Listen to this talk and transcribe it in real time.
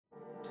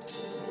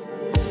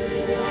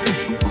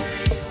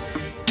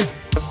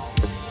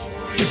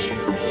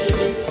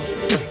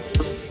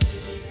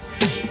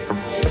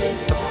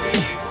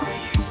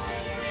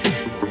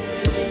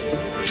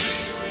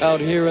Out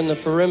here in the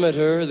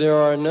perimeter, there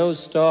are no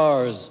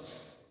stars.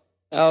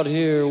 Out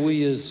here,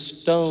 we is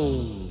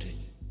stoned,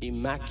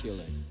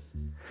 immaculate.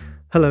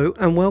 Hello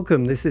and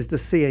welcome. This is the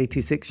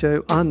C86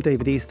 show. I'm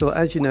David Eastaugh.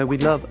 As you know, we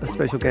love a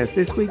special guest.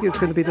 This week it's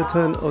going to be the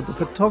turn of the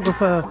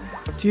photographer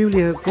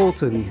Julia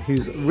Gorton,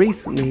 who's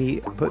recently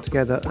put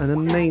together an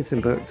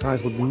amazing book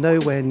titled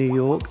Nowhere New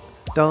York,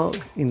 Dark,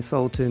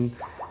 Insulting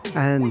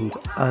and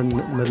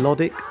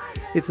Unmelodic.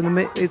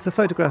 It's a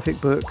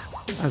photographic book,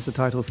 as the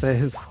title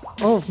says,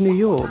 of New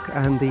York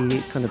and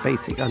the kind of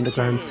basic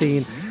underground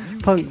scene,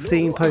 punk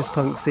scene,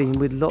 post-punk scene,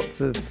 with lots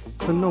of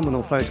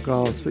phenomenal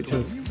photographs which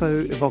are so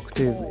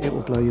evocative it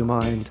will blow your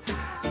mind.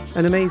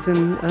 An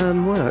amazing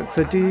work,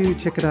 so do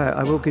check it out.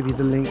 I will give you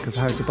the link of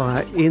how to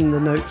buy it in the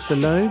notes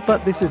below,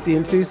 but this is the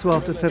interview, so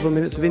after several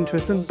minutes of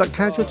interest but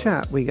casual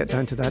chat, we get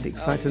down to that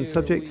exciting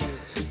subject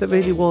that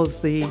really was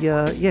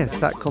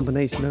that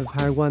combination of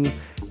how one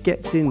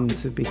gets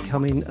into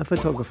becoming a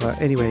photographer.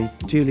 Anyway,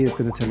 Julia's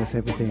going to tell us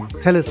everything.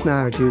 Tell us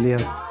now, Julia.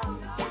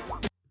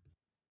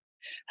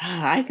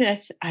 I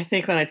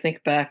think when I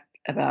think back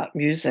about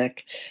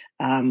music,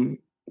 I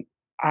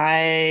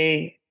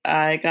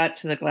got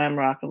to the glam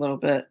rock a little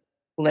bit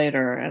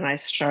later, and I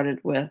started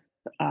with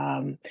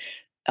Elton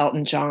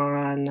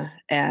John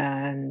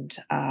and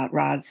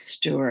Rod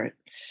Stewart,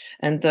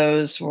 and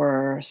those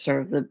were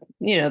sort of the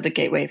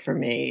gateway for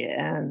me.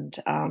 And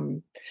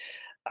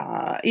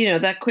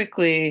that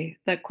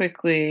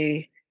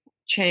quickly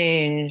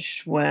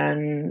changed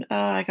when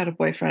I got a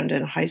boyfriend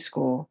in high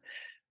school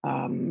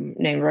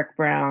named Rick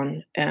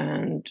Brown,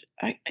 and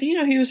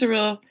he was a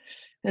real,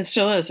 and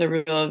still is a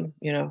real,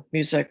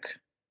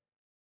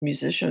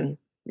 musician,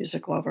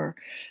 music lover.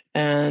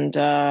 And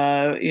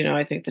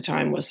I think the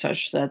time was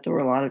such that there were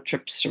a lot of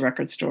trips to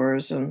record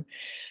stores, and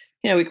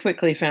we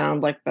quickly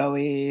found like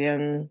Bowie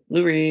and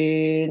Lou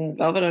Reed and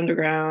Velvet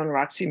Underground,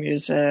 Roxy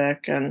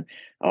Music, and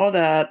all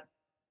that,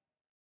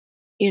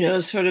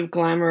 sort of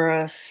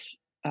glamorous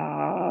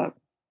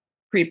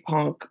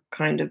pre-punk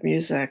kind of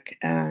music.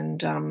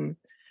 And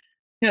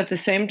at the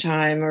same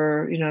time,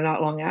 or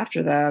not long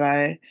after that,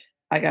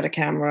 I got a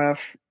camera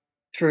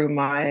through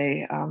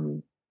my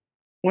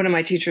one of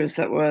my teachers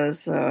that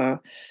was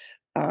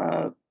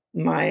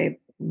my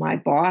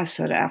boss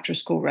at after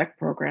school rec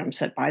program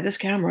said, "Buy this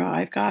camera.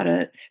 I've got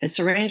it. It's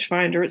a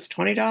rangefinder. It's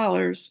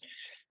 $20."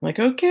 I'm like,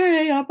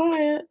 "Okay, I'll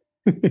buy it.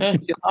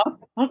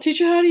 I'll teach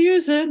you how to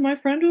use it. My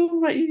friend will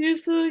let you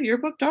use the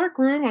yearbook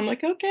darkroom." I'm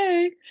like,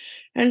 "Okay."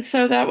 And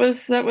so that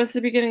was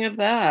the beginning of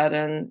that.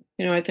 And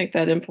I think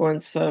that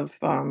influence of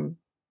glam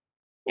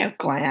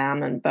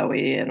and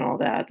Bowie and all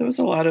that. There was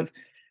a lot of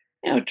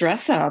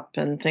dress up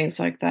and things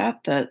like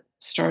that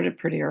started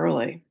pretty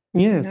early.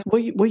 Yes. Were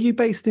you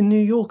based in New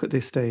York at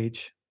this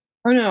stage?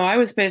 Oh no, I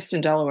was based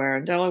in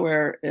Delaware.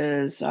 Delaware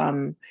is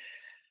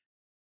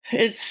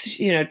it's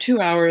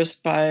 2 hours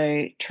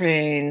by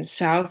train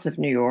south of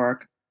New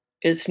York.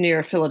 It's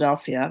near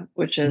Philadelphia,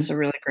 which is a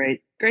really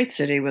great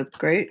city with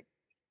great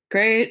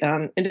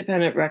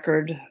independent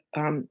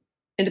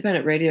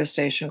radio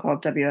station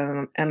called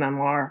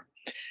WMMR.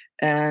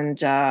 And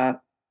so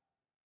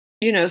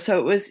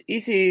it was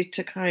easy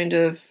to kind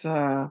of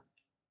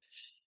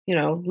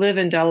live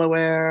in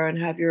Delaware and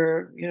have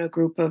your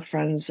group of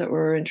friends that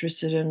were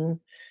interested in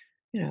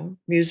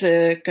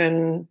music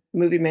and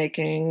movie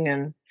making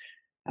and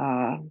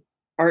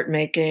art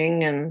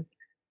making, and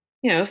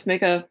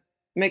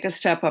make a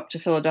step up to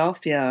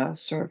Philadelphia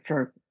sort of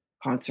for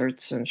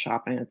concerts and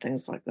shopping and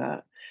things like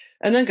that,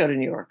 and then go to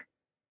New York.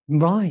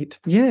 Right.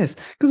 Yes.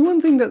 Because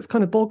one thing that's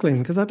kind of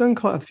boggling, because I've done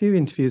quite a few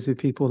interviews with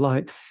people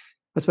like,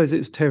 I suppose it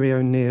was Terry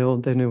O'Neill,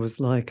 then it was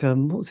like,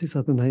 what's his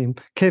other name?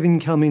 Kevin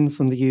Cummins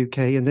from the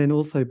UK, and then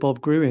also Bob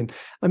Gruen.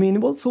 I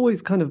mean, what's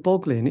always kind of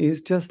boggling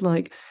is just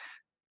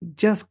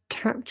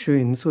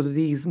capturing sort of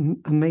these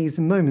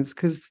amazing moments,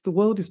 because the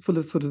world is full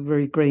of sort of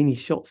very grainy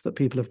shots that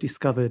people have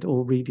discovered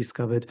or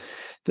rediscovered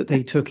that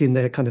they took in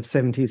their kind of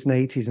 70s and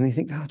 80s, and you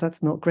think, oh,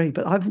 that's not great.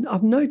 But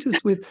I've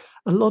noticed with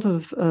a lot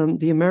of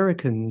the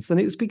Americans,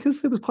 and it was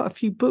because there was quite a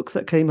few books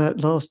that came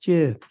out last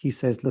year, he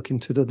says, looking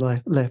to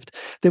the left.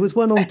 There was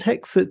one on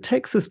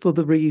Texas for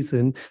the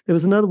Reason. There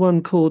was another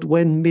one called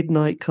When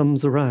Midnight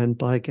Comes Around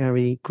by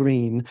Gary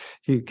Green,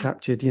 who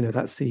captured,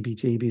 that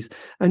CBGBs,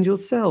 and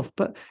yourself.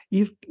 But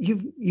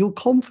your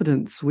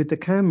confidence with the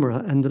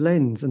camera and the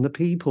lens and the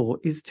people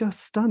is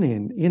just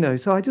stunning,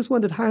 so I just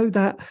wondered how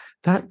that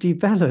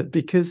developed,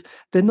 because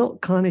they're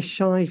not kind of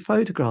shy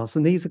photographs,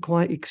 and these are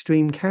quite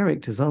extreme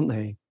characters, aren't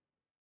they?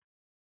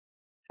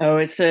 Oh,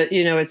 it's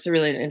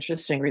really an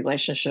interesting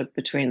relationship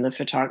between the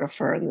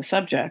photographer and the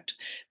subject.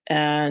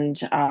 And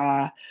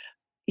that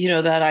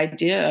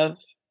idea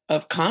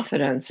of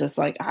confidence is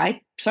like,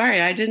 I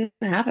didn't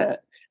have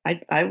it.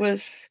 I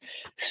was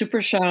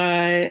super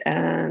shy,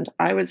 and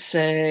I would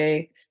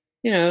say,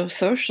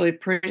 socially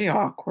pretty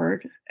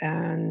awkward.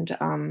 And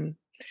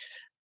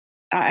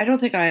I don't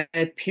think I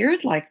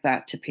appeared like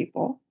that to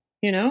people,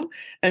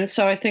 And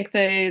so I think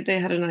they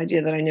had an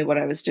idea that I knew what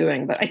I was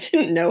doing, but I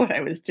didn't know what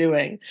I was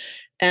doing.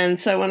 And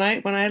so when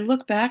I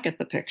look back at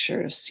the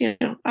pictures,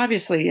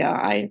 obviously,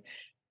 yeah,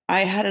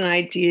 I had an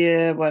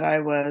idea what I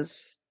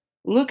was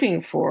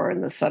looking for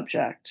in the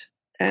subject.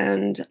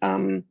 And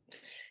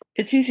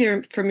it's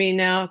easier for me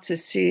now to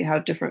see how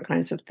different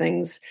kinds of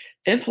things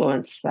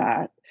influence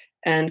that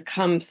and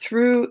come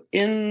through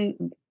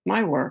in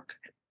my work.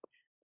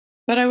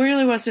 But I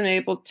really wasn't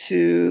able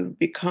to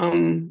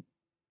become,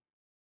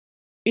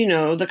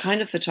 the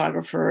kind of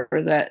photographer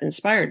that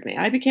inspired me.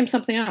 I became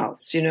something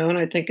else, and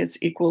I think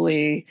it's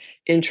equally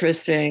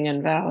interesting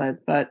and valid.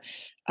 But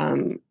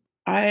um,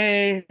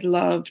 I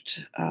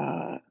loved,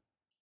 50s,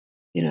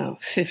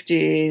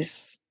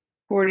 40s,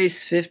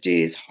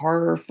 50s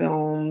horror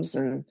films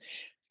and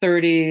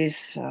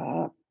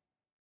 30s,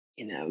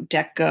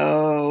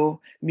 deco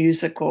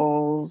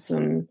musicals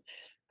and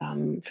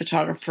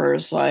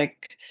photographers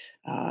like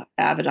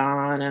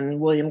Avedon and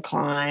William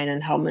Klein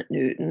and Helmut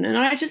Newton. And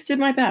I just did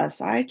my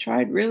best. I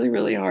tried really,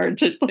 really hard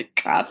to like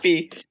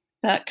copy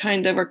that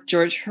kind of work.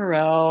 George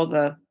Hurrell,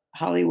 the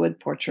Hollywood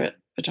portrait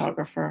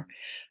photographer.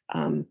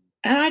 And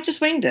I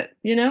just winged it.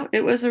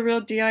 It was a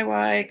real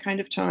DIY kind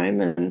of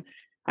time. And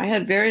I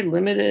had very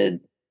limited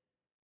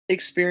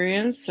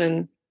experience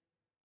and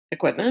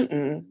equipment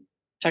and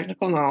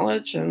technical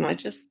knowledge. And I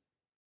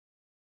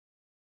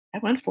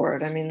went for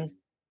it. I mean,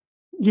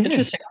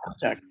 interesting Yes.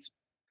 projects.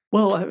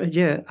 Well,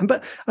 yeah,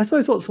 but I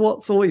suppose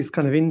what's always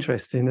kind of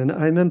interesting, and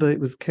I remember it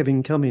was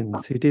Kevin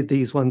Cummins who did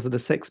these ones of the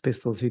Sex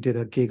Pistols, who did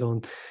a gig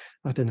on,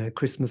 I don't know,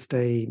 Christmas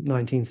Day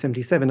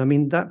 1977. I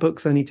mean, that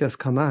book's only just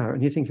come out,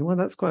 and you're thinking, well,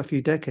 that's quite a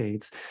few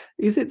decades.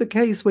 Is it the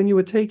case when you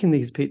were taking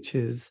these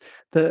pictures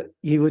that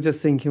you were just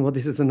thinking, well,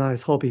 this is a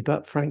nice hobby,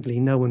 but frankly,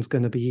 no one's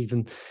going to be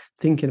even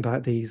thinking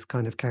about these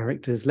kind of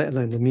characters, let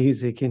alone the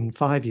music in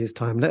 5 years'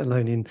 time, let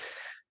alone in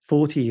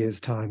 40 years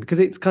time, because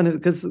it's kind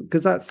of because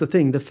that's the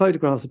thing, the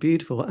photographs are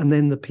beautiful, and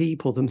then the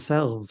people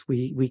themselves,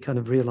 we kind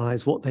of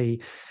realize what they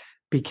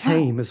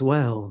became as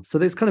well. So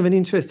there's kind of an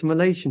interesting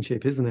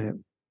relationship, isn't it?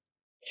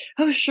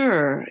 Oh,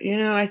 sure.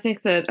 I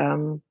think that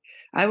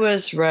I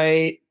was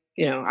right,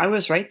 I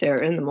was right there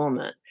in the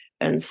moment.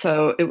 And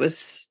so it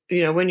was,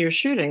 when you're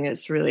shooting,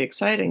 it's really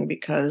exciting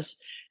because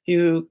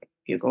you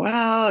go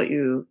out,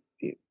 you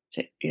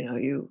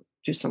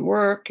do some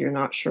work, you're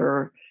not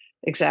sure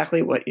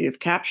exactly what you've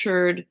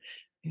captured.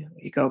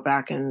 You go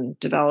back and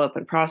develop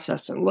and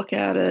process and look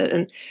at it.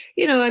 And,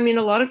 I mean,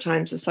 a lot of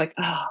times it's like,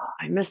 oh,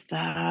 I missed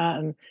that.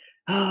 And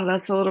oh,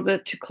 that's a little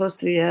bit too close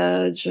to the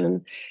edge.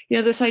 And,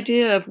 this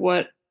idea of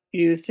what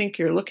you think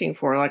you're looking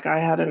for. Like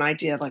I had an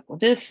idea of like, well,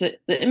 the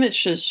image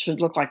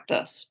should look like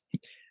this.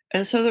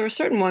 And so there were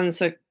certain ones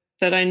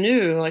that I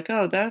knew like,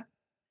 oh,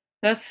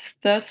 that's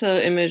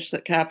an image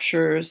that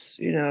captures,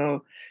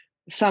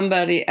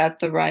 somebody at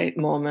the right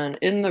moment,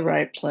 in the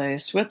right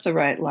place, with the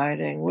right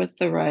lighting, with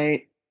the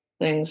right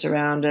things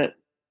around it,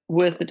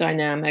 with the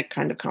dynamic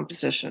kind of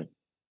composition.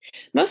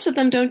 Most of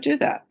them don't do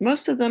that.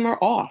 Most of them are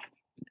off,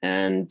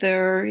 and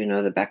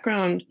the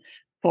background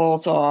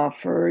falls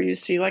off, or you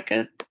see like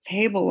a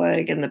table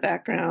leg in the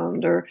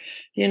background, or,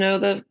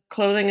 the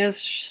clothing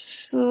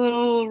is a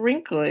little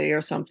wrinkly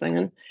or something.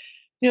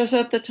 And, so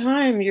at the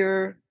time,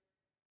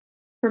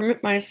 for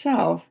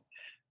myself,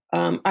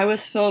 I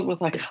was filled with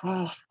like,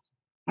 oh,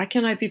 why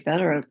can't I be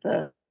better at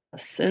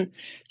this? And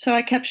so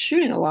I kept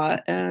shooting a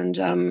lot, and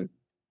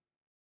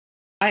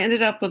I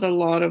ended up with a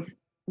lot of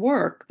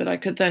work that I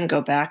could then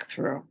go back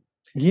through. Uh,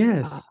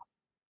 Yes.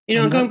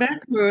 And Going that,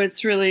 back through,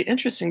 it's really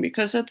interesting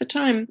because at the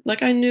time,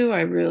 like I knew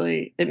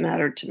it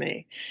mattered to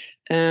me.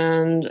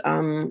 And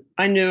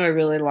I knew I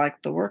really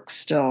liked the work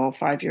still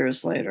 5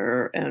 years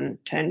later and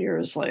 10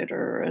 years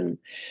later. And,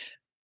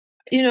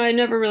 I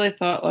never really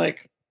thought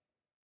like,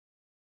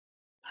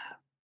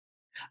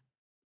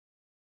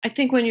 I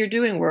think when you're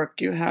doing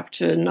work, you have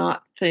to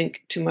not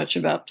think too much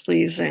about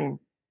pleasing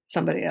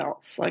somebody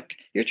else. Like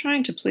you're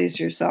trying to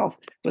please yourself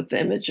with the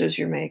images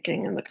you're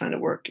making and the kind of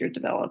work you're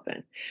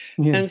developing.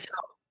 And yes. so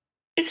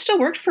it still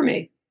worked for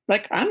me.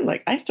 Like I'm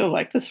like, I still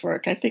like this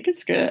work. I think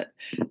it's good.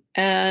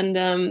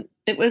 And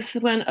it was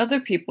when other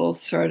people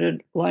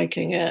started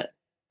liking it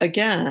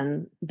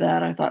again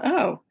that I thought,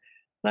 oh,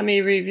 let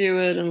me review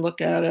it and look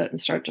at it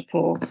and start to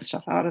pull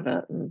stuff out of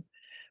it. And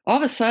all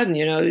of a sudden,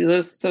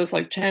 those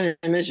like 10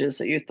 images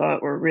that you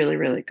thought were really,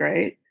 really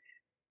great,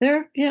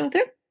 they're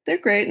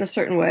great in a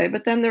certain way,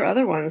 but then there are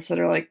other ones that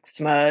are like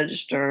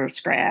smudged or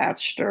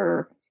scratched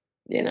or,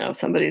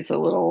 somebody's a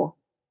little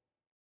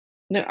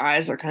their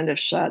eyes were kind of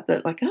shut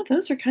that like, oh,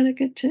 those are kind of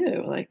good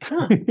too. Like,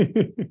 huh.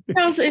 It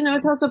tells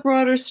a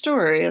broader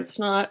story. It's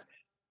not,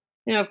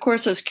 of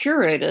course it's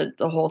curated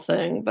the whole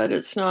thing, but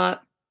it's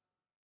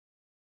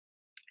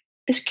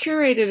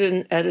curated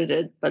and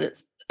edited, but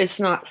it's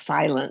not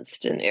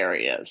silenced in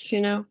areas.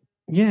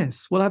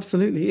 Yes, well,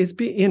 absolutely. It's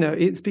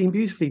been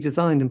beautifully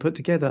designed and put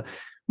together.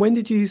 When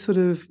did you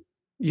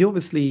you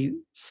obviously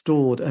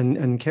stored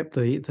and kept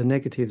the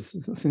negatives,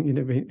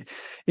 in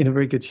a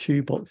very good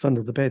shoebox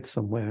under the bed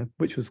somewhere,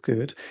 which was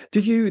good.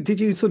 Did you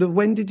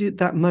when did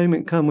that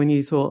moment come when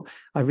you thought,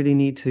 I really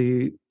need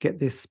to get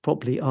this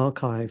properly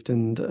archived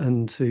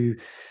and to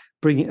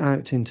bring it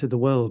out into the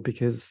world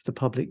because the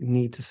public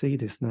need to see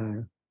this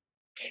now?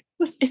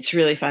 It's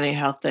really funny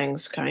how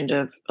things kind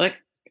of like,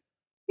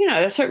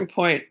 at a certain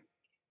point,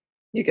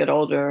 you get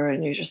older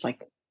and you're just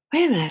like,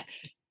 wait a minute,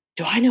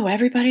 do I know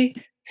everybody?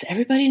 Does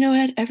everybody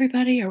know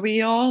everybody? Are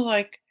we all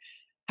like,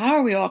 how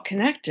are we all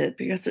connected?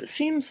 Because it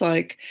seems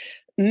like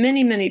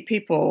many, many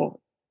people,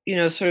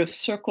 sort of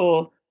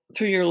circle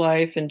through your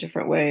life in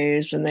different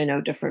ways and they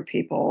know different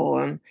people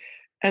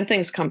and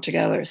things come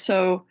together.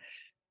 So,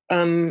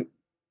 um,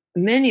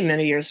 many,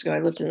 many years ago, I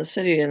lived in the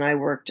city and I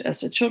worked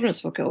as a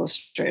children's book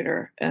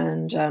illustrator.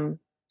 And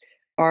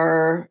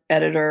our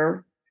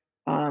editor,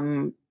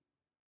 um,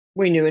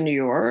 we knew in New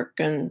York.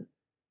 And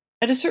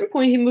at a certain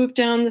point, he moved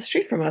down the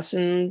street from us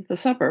in the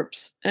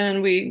suburbs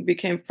and we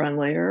became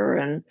friendlier.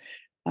 And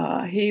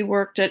he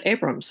worked at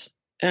Abrams.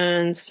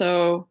 And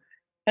so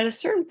at a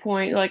certain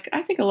point, like,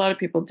 I think a lot of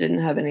people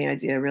didn't have any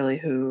idea really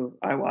who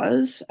I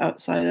was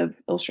outside of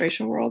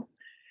illustration world.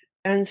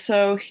 And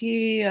so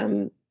he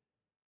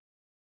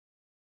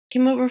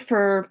came over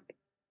for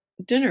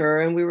dinner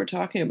and we were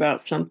talking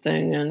about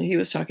something and he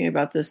was talking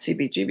about this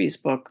CBGB's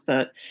book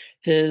that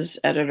his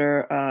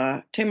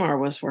editor Tamar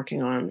was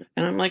working on,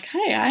 and I'm like,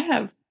 hey, I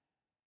have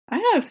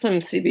some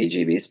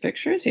CBGB's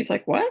pictures. He's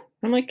like, what?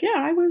 I'm like, yeah,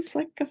 I was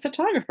like a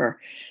photographer.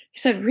 He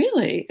said,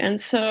 really? And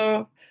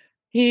so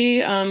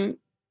he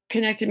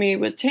connected me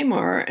with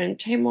Tamar, and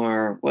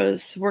Tamar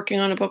was working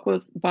on a book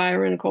with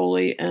Byron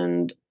Coley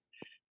and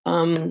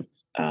um,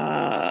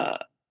 uh,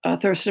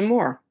 Thurston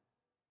Moore.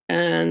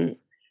 And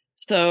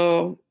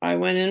so I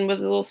went in with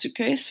a little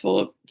suitcase full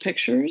of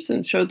pictures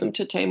and showed them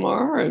to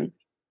Tamar, and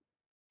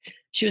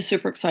she was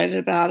super excited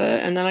about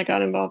it. And then I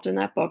got involved in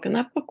that book, and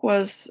that book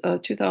was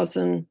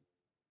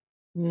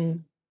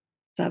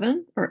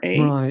 2007 or eight,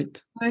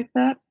 Right. like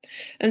that.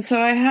 And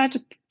so I had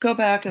to go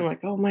back and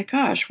like, oh my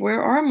gosh,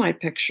 where are my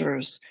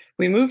pictures?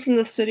 We moved from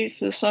the city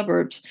to the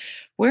suburbs.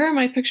 Where are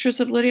my pictures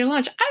of Lydia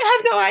Lunch?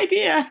 I have no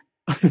idea.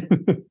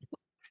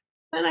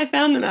 And I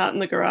found them out in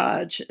the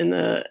garage, in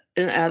the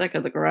attic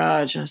of the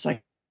garage. And I was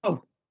like,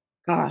 oh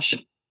gosh,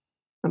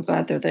 I'm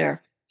glad they're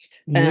there.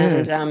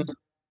 And Yes.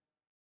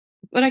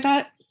 but I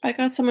got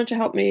someone to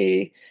help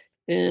me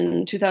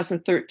in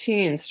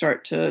 2013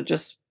 start to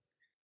just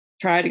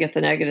try to get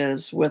the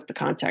negatives with the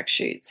contact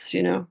sheets.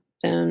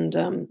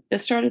 And it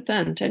started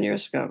then, 10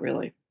 years ago,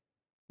 really.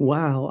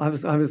 Wow. I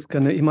was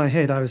gonna, in my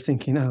head, I was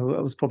thinking, oh,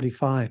 I was probably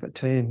 5 at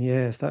 10.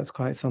 Yes, that's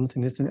quite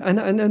something, isn't it?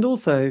 And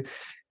also,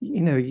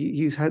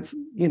 you had,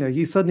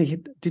 you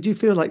suddenly did you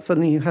feel like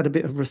suddenly you had a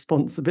bit of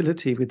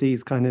responsibility with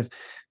these kind of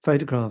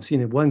photographs?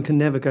 One can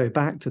never go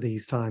back to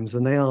these times,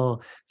 and they are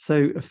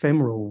so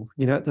ephemeral.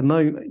 At the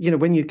moment,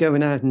 when you're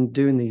going out and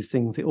doing these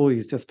things, it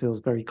always just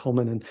feels very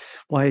common. And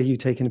why are you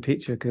taking a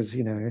picture? Because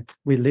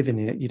we live in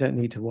it. You don't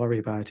need to worry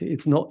about it.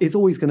 It's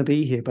always going to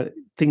be here, but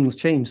things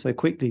change so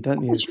quickly,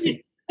 don't you?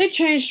 They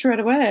changed right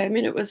away. I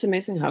mean, it was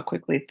amazing how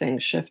quickly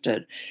things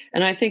shifted.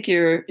 And I think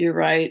you're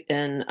right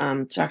in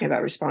talking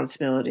about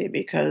responsibility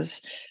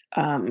because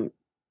um,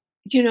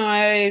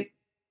 I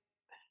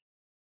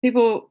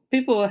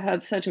people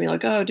have said to me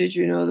like, "Oh, did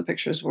you know the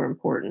pictures were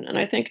important?" And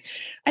I think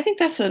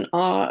that's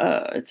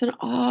it's an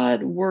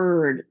odd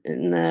word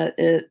in that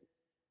it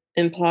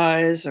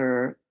implies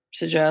or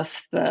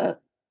suggests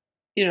that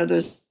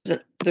there's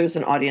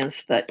an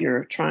audience that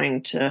you're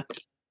trying to,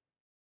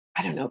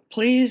 I don't know,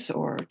 please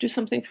or do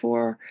something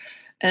for.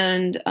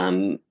 And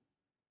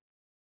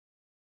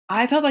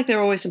I felt like they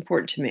were always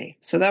important to me.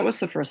 So that was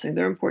the first thing.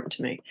 They're important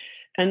to me.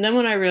 And then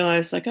when I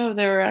realized, like, oh,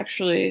 they're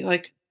actually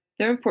like,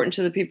 they're important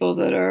to the people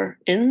that are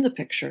in the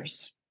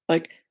pictures,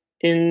 like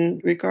in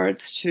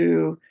regards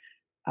to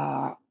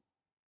uh,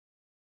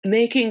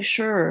 making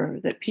sure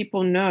that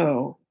people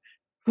know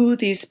who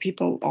these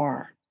people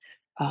are.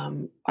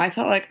 I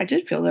felt like I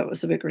did feel that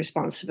was a big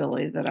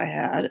responsibility that I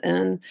had.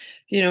 And,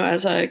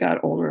 as I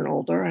got older and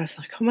older, I was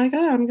like, oh my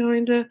God,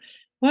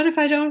 what if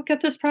I don't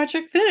get this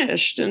project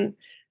finished? And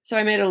so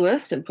I made a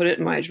list and put it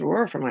in my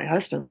drawer for my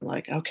husband,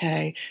 like,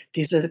 okay,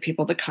 these are the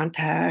people to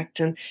contact.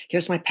 And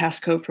here's my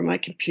passcode for my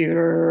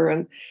computer.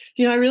 And,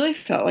 I really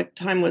felt like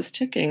time was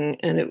ticking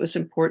and it was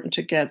important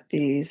to get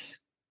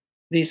these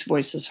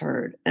voices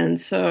heard.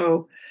 And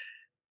so,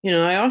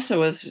 I also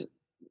was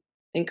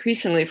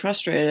increasingly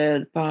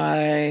frustrated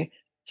by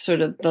sort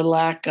of the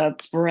lack of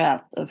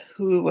breadth of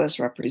who was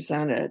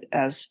represented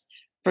as,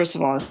 first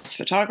of all, as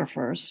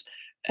photographers.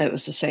 It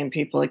was the same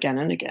people again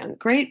and again.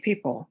 Great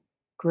people,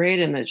 great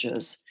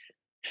images,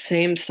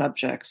 same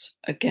subjects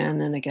again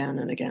and again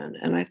and again.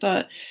 And I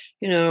thought,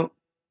 you know,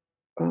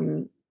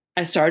 um,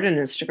 I started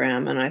an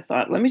Instagram and I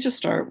thought, let me just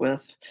start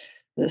with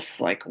this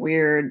like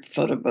weird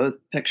photo booth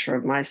picture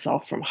of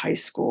myself from high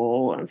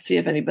school and see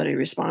if anybody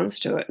responds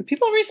to it. And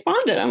people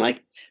responded. I'm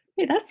like,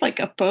 hey, that's like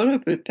a photo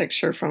booth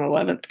picture from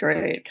 11th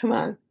grade. Come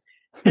on.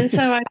 And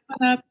so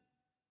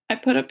I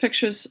put up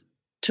pictures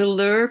to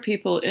lure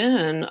people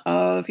in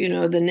of,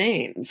 the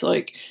names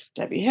like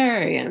Debbie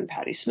Harry and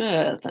Patti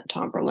Smith and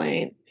Tom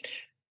Verlaine.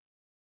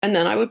 And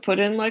then I would put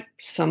in like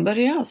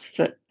somebody else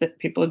that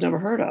people had never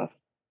heard of.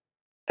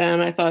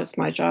 And I thought it's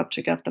my job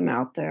to get them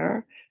out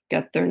there,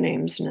 get their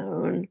names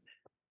known,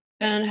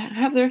 and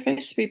have their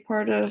face be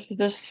part of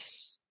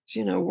this,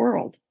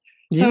 world.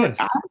 So I,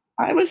 Yes.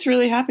 I was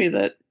really happy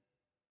that,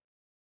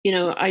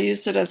 I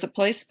used it as a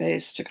play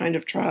space to kind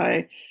of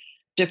try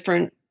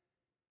different,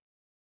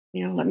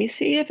 let me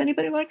see if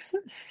anybody likes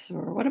this,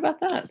 or what about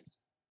that?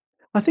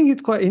 I think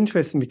it's quite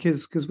interesting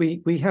because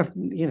we have,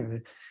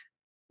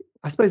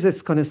 I suppose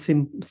there's kind of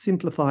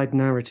simplified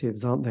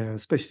narratives, aren't there?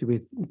 Especially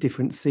with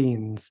different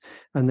scenes,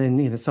 and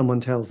then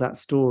someone tells that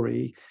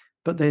story,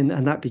 but then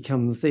and that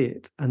becomes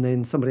it, and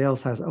then somebody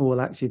else has, oh well,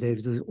 actually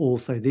there's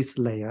also this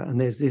layer, and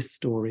there's this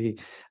story,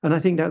 and I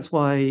think that's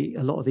why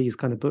a lot of these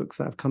kind of books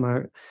that have come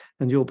out,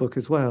 and your book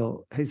as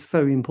well, is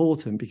so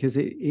important because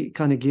it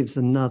kind of gives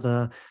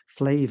another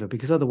flavor.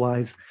 Because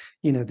otherwise,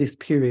 this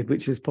period,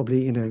 which is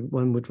probably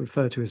one would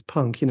refer to as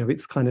punk,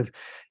 it's kind of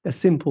a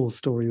simple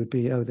story would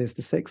be, oh, there's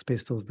the Sex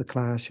Pistols, the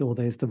Clash, or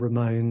there's the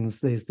Ramones,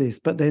 there's this,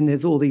 but then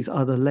there's all these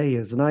other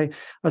layers. And I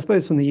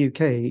suppose from the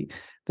UK,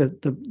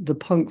 the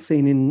punk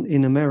scene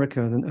in America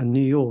and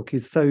New York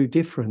is so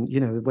different.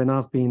 When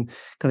I've been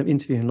kind of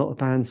interviewing a lot of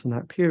bands from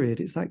that period,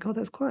 it's like, God,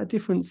 that's quite a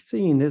different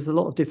scene. There's a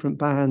lot of different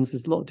bands,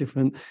 there's a lot of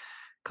different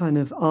kind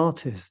of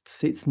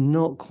artists. It's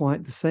not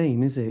quite the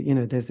same, is it?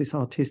 There's this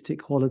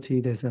artistic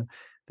quality, there's a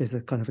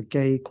kind of a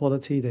gay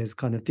quality, there's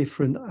kind of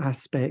different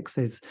aspects,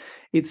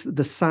 it's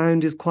the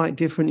sound is quite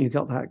different. You've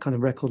got that kind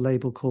of record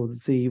label called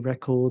Z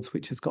Records,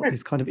 which has got Sure.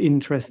 this kind of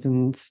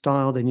interesting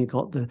style. Then you've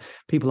got the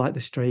people like the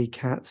Stray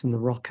Cats and the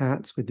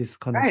Rockettes with this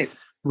kind of Right.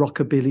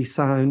 rockabilly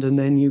sound, and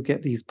then you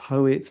get these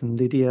Poets and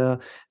Lydia,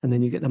 and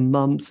then you get the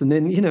Mumps, and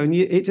then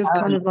it just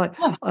kind of like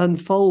Oh,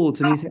 unfolds,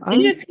 and you think, you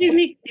oh, just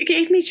you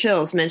gave me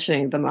chills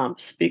mentioning the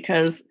Mumps,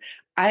 because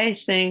I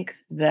think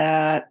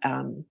that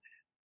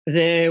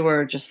they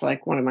were just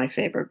like one of my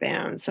favorite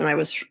bands, and I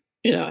was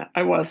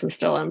and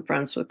still am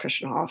friends with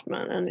Christian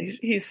Hoffman, and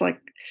he's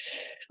like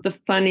the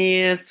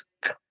funniest,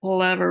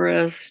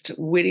 cleverest,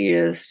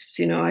 wittiest.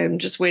 I'm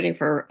just waiting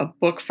for a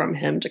book from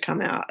him to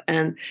come out,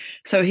 and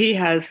so he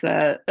has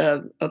a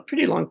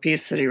pretty long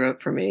piece that he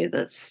wrote for me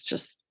that's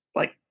just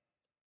like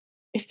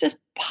it's just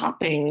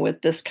popping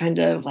with this kind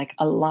of like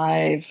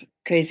alive,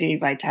 crazy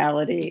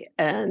vitality.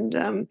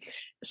 And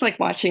it's like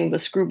watching the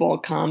screwball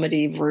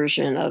comedy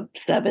version of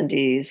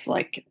 70s,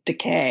 like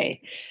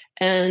Decay.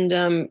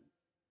 And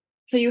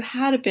so you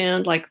had a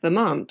band like the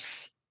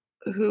Mumps,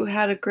 who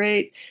had a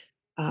great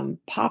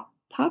pop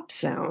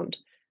sound,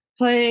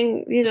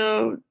 playing,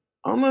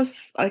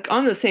 almost like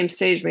on the same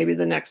stage, maybe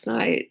the next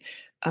night,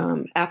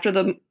 after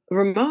the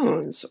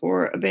Ramones,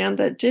 or a band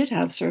that did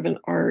have sort of an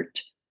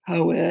art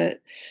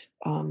poet,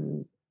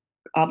 um,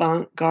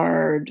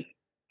 avant-garde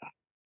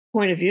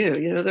point of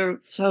view. There are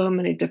so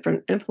many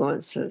different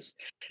influences.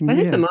 I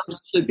think the yes.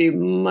 Mumps should be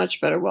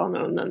much better well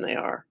known than they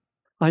are.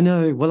 I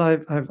know. Well,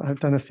 I've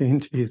done a few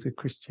interviews with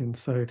Christian,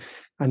 so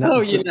and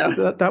Oh, you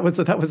know. that was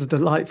a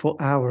delightful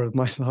hour of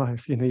my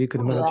life. You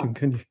could Oh, yeah. imagine,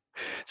 can you?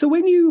 So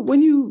when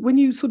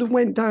you sort of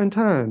went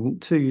downtown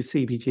to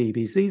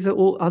CBGB's, these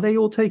are they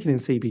all taken in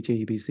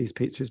CBGB's? These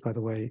pictures, by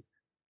the way.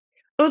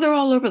 Oh, they're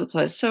all over the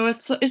place. So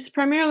it's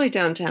primarily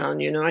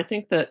downtown. I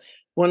think that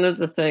one of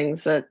the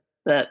things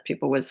that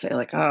people would say,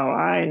 like, "Oh,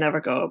 I never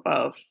go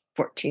above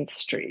 14th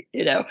Street,"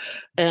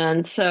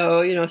 and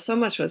so so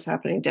much was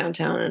happening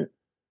downtown,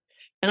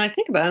 and I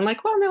think about it, I'm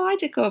like, well, no, I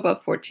did go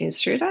above 14th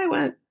Street. I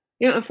went,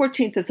 and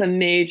 14th is a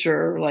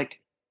major like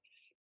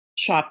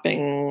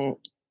shopping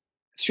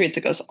street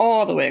that goes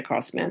all the way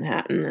across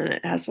Manhattan, and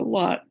it has a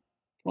lot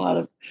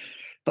of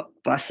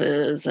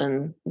buses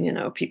and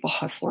people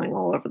hustling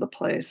all over the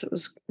place. It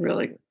was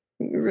really,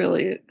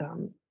 really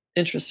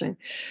interesting.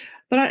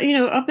 But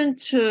up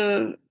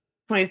into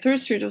 23rd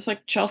Street, it was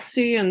like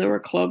Chelsea, and there were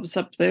clubs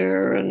up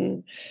there,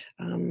 and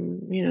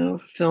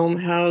film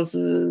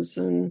houses,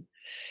 and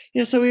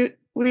so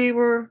we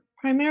were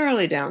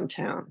primarily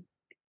downtown,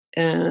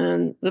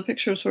 and the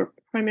pictures were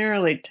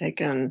primarily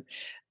taken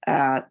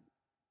at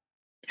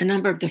a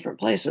number of different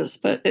places,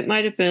 but it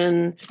might have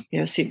been,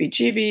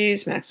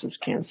 CBGB's, Max's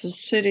Kansas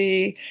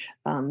City,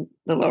 the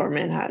Lower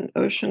Manhattan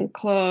Ocean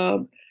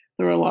Club.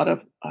 There were a lot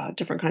of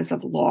different kinds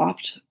of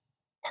loft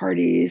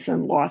parties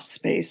and loft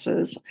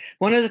spaces.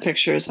 One of the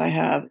pictures I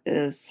have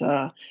is,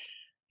 I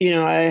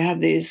have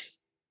these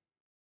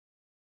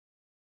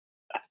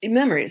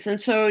memories.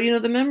 And so,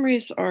 the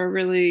memories are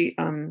really,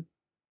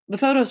 the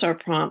photos are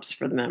prompts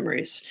for the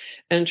memories,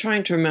 and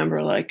trying to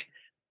remember, like,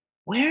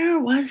 where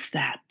was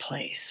that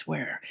place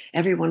where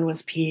everyone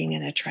was peeing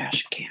in a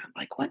trash can?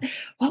 Like, what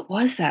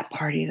was that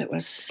party that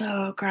was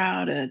so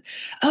crowded?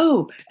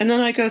 Oh, and then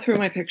I go through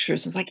my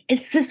pictures. It's like,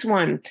 it's this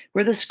one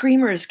where the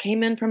Screamers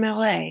came in from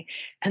LA,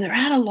 and they're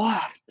at a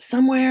loft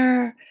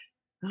somewhere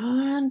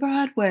on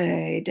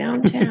Broadway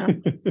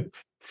downtown.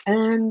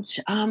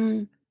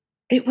 And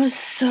it was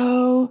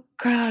so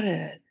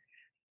crowded.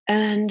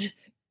 And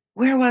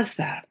where was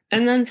that?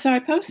 And then so I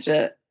post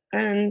it,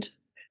 and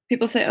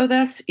people say, "Oh,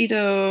 that's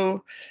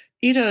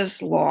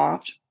Ito's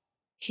loft.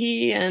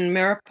 He and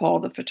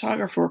Maripol, the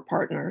photographer, were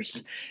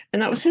partners,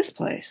 and that was his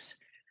place."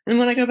 And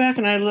when I go back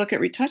and I look at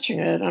retouching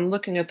it, I'm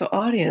looking at the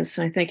audience,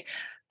 and I think,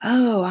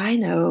 "Oh, I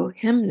know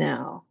him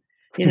now."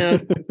 You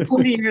know,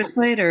 40 years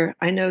later,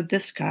 I know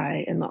this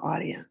guy in the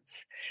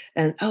audience,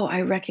 and, "Oh,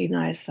 I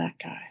recognize that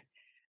guy."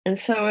 And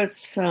so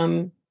it's,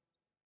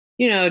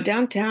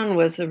 downtown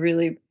was a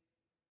really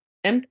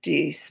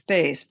empty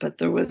space, but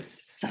there was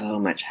so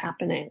much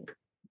happening.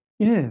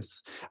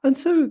 Yes. And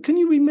so can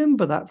you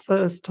remember that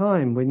first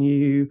time when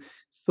you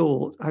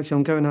thought, "Actually,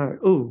 I'm going out.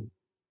 Oh,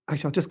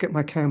 actually, I'll just get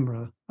my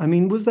camera." I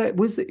mean, was there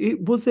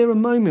a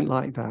moment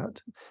like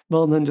that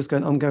rather than just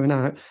going, "I'm going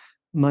out,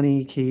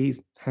 money, keys,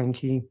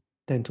 hanky,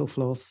 dental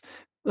floss.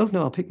 Oh,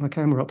 no, I'll pick my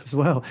camera up as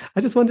well."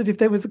 I just wondered if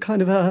there was a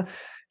kind of a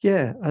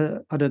yeah,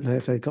 I don't know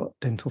if they got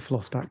dental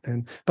floss back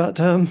then, but,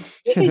 Yeah,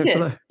 they so did.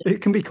 that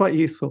it can be quite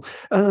useful.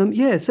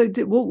 Yeah, so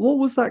what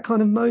was that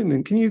kind of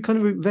moment? Can you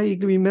kind of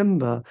vaguely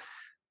remember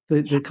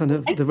the kind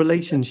of I the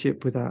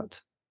relationship with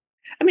that?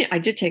 I mean, I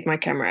did take my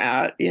camera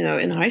out,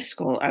 in high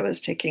school, I was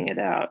taking it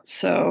out.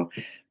 So,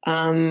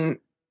 um,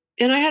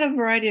 and I had a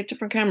variety of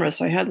different cameras.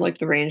 So I had like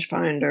the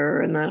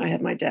rangefinder, and then I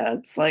had my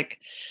dad's like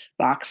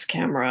box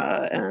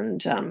camera,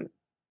 and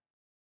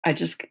I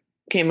just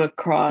came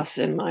across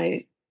in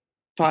my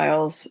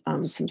files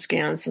some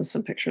scans and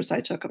some pictures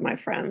I took of my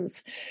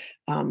friends.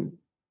 Um,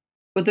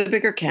 with the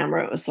bigger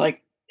camera, it was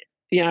like,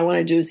 I want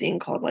to do a zine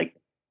called like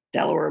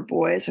Delaware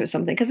Boys or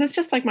something, because it's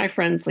just like my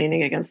friends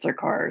leaning against their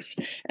cars.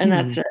 And Hmm.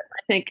 that's it.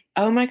 I think,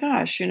 oh my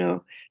gosh,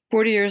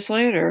 40 years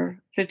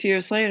later, 50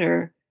 years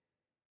later,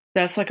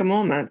 that's like a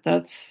moment.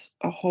 That's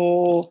a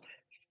whole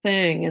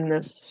thing in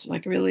this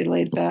like really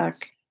laid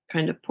back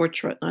kind of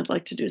portrait. And I'd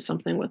like to do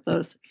something with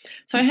those.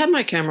 So I had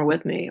my camera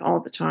with me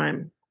all the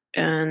time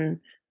and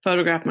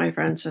photographed my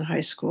friends in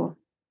high school.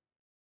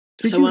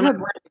 Did So you when I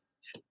have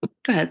went,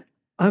 go ahead.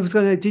 I was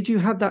gonna did you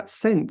have that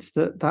sense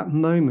that that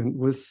moment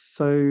was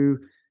so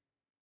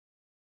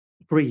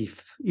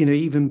brief?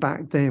 Even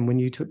back then when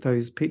you took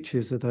those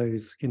pictures of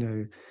those,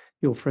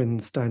 your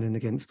friends standing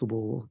against the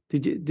wall.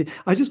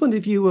 I just wonder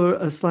if you were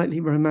a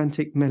slightly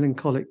romantic,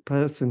 melancholic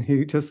person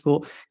who just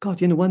thought,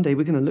 "God, one day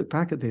we're gonna look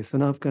back at this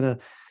and I'm gonna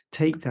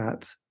take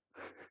that."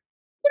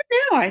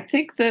 No, I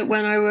think that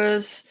when I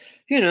was,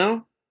 you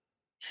know,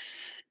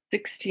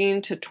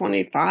 16 to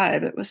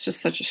 25, it was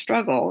just such a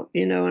struggle,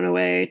 in a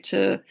way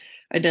to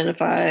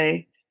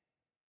identify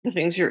the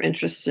things you're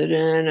interested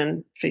in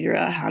and figure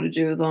out how to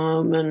do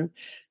them and,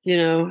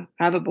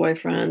 have a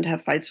boyfriend,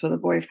 have fights with a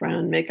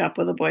boyfriend, make up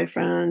with a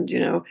boyfriend,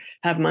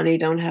 have money,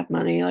 don't have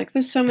money. Like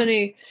there's so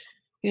many,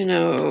 you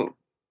know,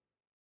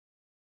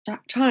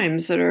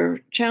 times that are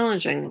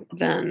challenging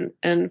then.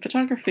 And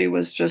photography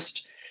was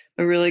just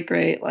a really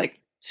great, like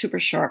super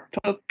sharp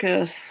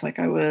focus. Like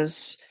I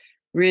was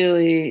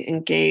really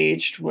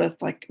engaged with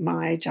like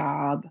my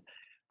job.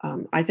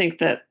 I think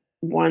that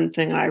one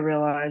thing I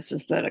realized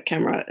is that a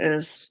camera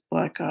is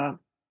like a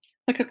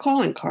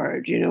calling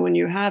card. When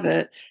you have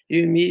it,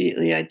 you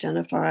immediately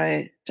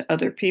identify to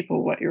other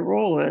people what your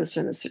role is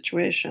in a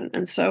situation.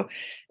 And so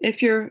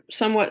if you're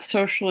somewhat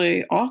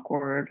socially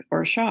awkward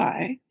or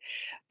shy,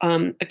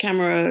 a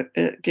camera,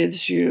 it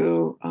gives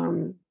you,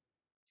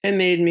 it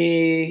made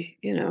me,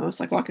 it's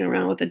like walking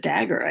around with a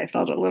dagger. I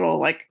felt a little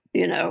like,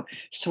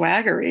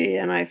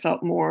 swaggery, and I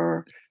felt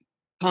more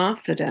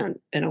confident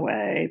in a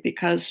way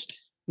because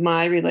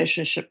my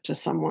relationship to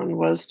someone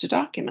was to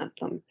document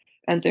them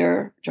and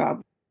their job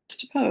was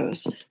to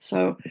pose.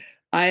 So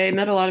I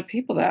met a lot of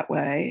people that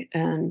way,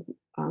 and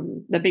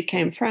that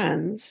became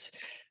friends.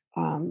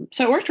 So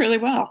it worked really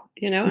well,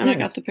 and I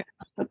got the Yes. picture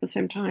at the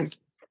same time.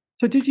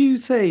 So did you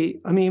say,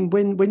 I mean,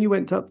 when you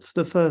went up for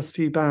the first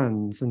few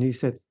bands and you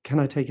said, "Can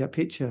I take a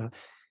picture?"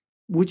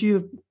 Would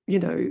you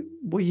have,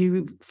 were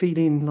you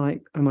feeling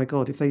like, "Oh my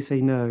God, if they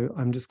say no,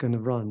 I'm just gonna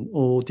run"?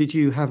 Or did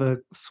you have a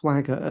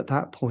swagger at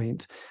that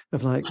point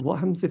of like, "What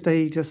happens if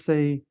they just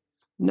say,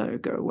 'No,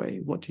 go away.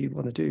 What do you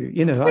wanna do?'"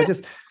 I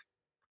just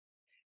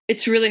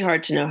It's really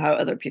hard to know how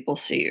other people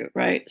see you,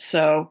 right?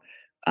 So,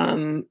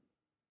 um,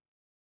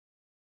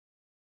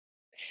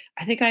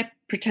 I think I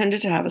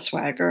pretended to have a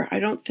swagger. I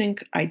don't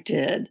think I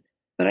did,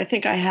 but I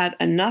think I had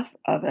enough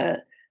of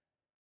it.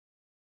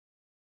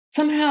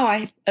 Somehow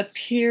I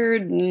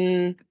appeared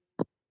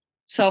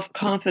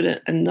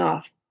self-confident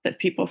enough that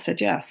people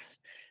said yes.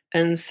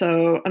 And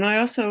I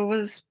also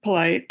was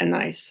polite and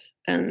nice.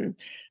 And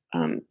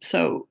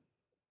so,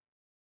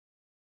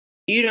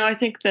 I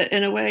think that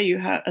in a way you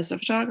have, as a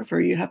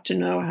photographer, you have to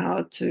know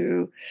how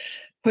to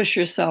push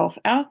yourself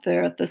out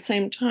there. At the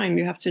same time,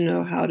 you have to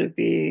know how to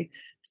be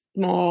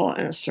small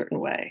in a certain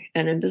way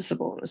and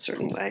invisible in a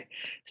certain way.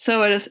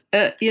 So it is,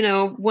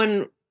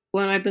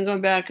 when I've been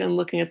going back and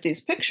looking at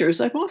these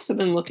pictures, I've also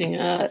been looking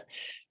at,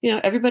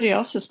 everybody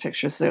else's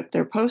pictures that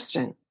they're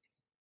posting,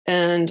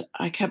 and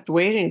I kept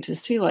waiting to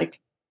see, like,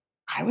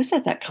 I was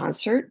at that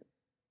concert.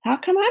 How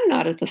come I'm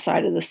not at the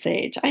side of the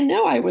stage? I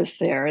know I was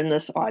there in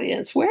this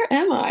audience. Where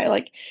am I?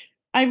 Like,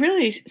 I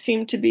really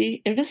seemed to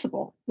be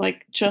invisible.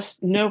 Like,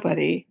 just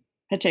nobody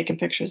had taken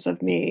pictures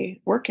of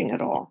me working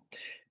at all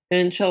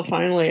until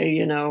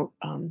finally,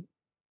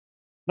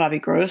 Bobby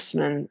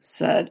Grossman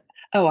said,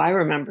 "Oh, I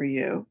remember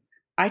you.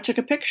 I took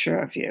a picture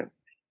of you."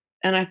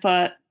 And I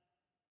thought,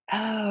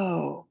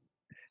 oh,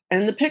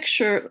 and the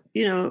picture,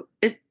 the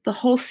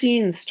whole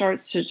scene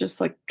starts to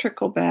just like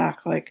trickle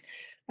back. Like,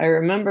 I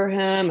remember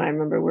him. I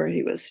remember where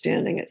he was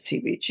standing at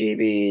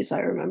CBGB's.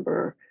 I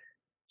remember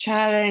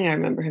chatting. I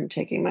remember him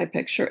taking my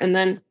picture. And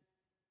then,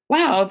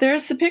 wow,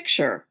 there's the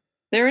picture.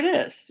 There it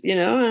is, and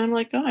I'm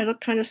like, oh, I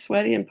look kind of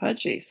sweaty and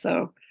pudgy.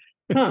 So,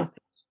 huh,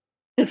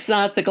 it's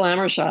not the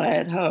glamour shot I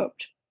had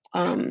hoped.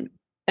 And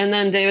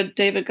then David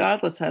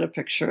Godlitz had a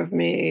picture of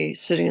me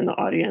sitting in the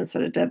audience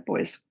at a Dead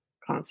Boys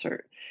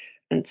concert.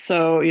 And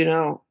so,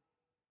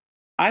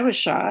 I was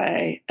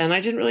shy, and I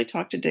didn't really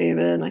talk to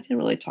David, and I didn't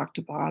really talk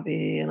to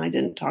Bobby, and I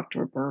didn't talk to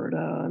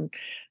Roberta, and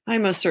I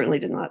most certainly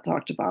did not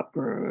talk to Bob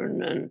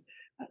Gruen and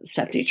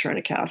Septi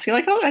Chernikowski.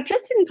 Like, oh, I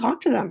just didn't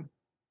talk to them.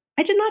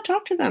 I did not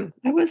talk to them.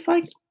 I was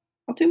like,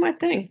 I'll do my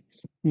thing.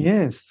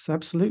 Yes,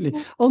 absolutely.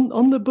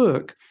 On the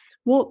book,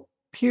 what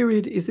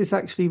period is this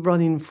actually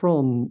running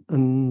from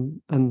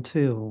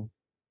until?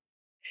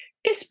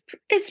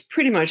 It's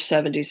pretty much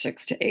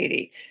 76 to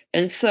 80.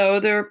 And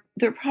so they're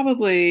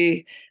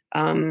probably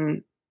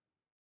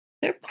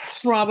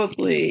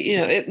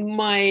it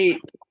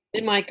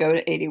might go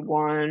to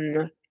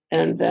 81,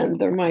 and then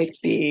there might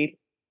be,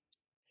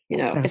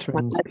 I've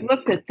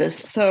looked at this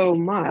so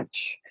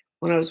much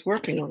when I was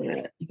working on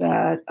it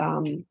that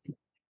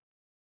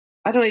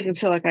I don't even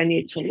feel like I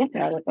need to look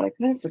at it, but I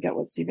kind of forget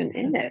what's even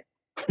in it.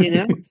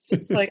 It's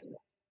just like,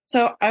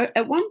 so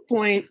at one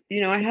point,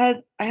 I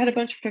had a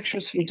bunch of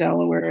pictures from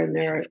Delaware in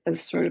there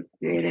as sort of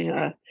creating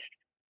a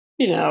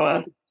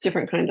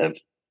different kind of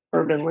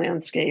urban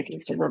landscape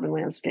and suburban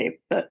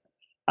landscape that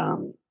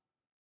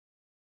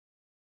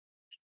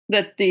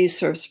these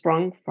sort of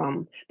sprung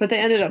from, but they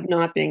ended up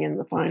not being in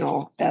the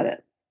final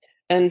edit.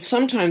 And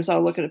sometimes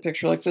I'll look at a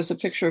picture, like there's a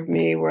picture of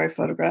me where I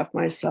photographed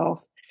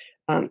myself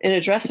in a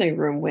dressing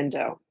room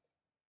window,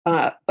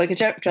 like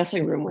a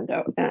dressing room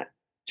window,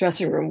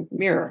 dressing room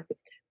mirror.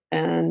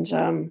 And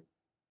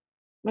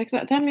like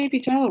that may be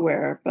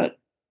Delaware, but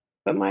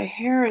my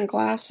hair and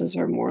glasses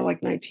are more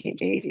like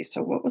 1980.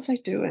 So what was I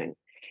doing?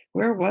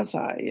 Where was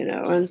I?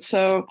 And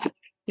so,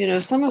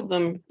 some of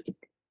them,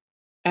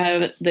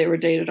 they were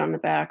dated on the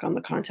back on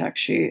the contact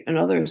sheet, and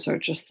others are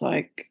just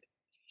like,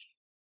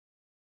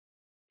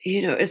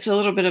 it's a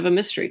little bit of a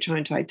mystery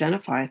trying to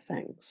identify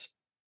things.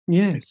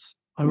 Yes,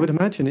 I would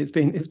imagine it's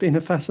been a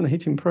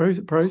fascinating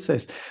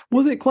process.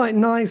 Was it quite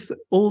nice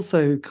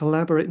also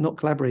not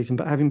collaborating,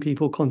 but having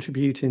people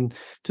contributing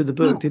to the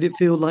book? Did it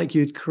feel like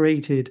you'd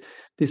created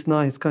this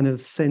nice kind of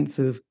sense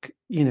of,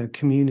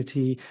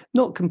 community,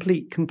 not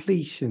complete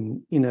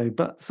completion,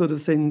 but sort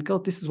of saying,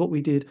 God, this is what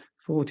we did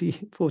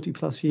 40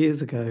 plus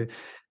years ago,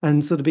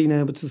 and sort of being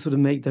able to sort of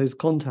make those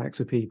contacts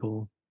with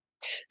people?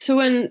 So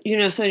when,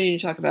 so you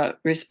talk about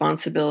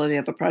responsibility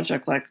of a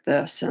project like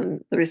this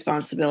and the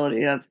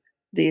responsibility of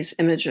these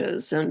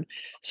images and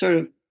sort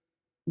of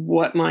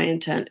what my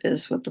intent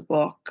is with the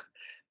book.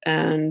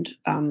 And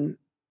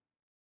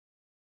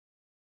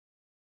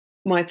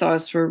my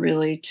thoughts were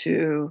really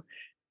to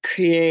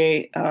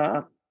create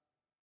a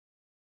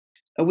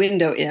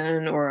window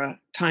in, or a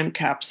time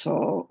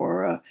capsule,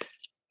 or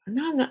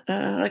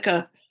like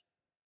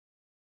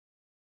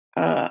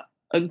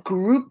a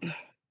group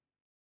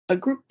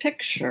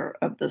picture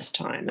of this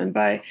time. And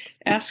by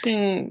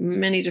asking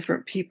many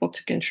different people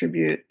to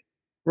contribute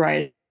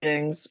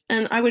writings,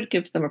 and I would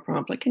give them a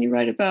prompt, like, can you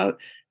write about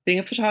being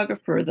a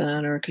photographer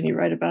then? Or can you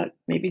write about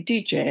maybe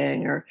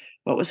DJing? Or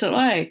what was it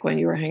like when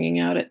you were hanging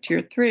out at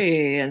Tier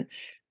 3? And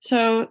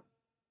so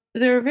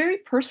there are very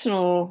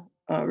personal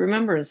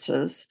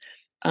remembrances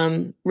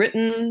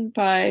written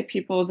by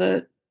people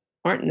that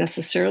aren't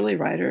necessarily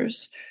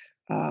writers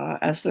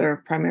as their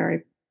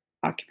primary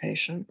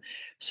occupation.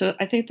 So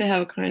I think they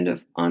have a kind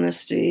of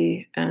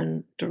honesty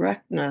and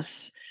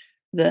directness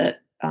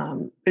that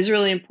is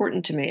really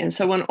important to me. And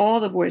so when all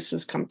the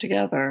voices come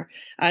together,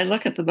 I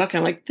look at the book and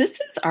I'm like,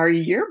 this is our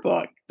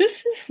yearbook.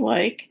 This is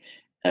like,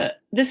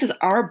 this is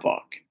our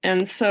book.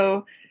 And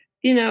so,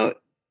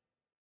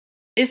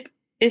 if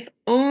if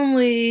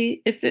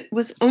it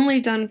was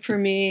only done for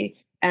me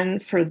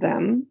and for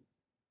them,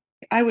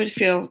 I would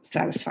feel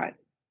satisfied,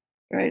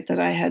 right? That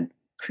I had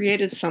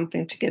created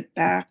something to get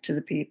back to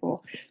the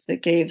people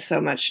that gave so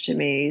much to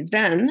me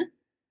then,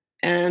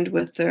 and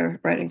with their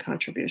writing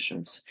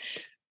contributions.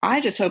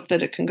 I just hope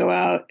that it can go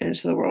out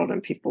into the world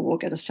and people will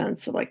get a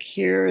sense of, like,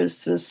 here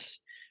is this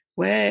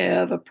way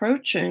of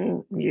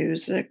approaching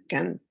music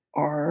and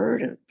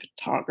art and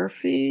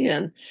photography.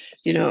 And,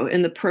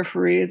 in the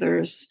periphery,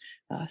 there's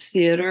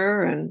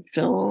theater and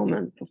film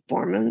and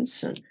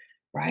performance and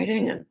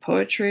writing and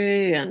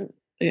poetry and,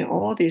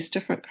 all these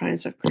different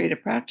kinds of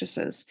creative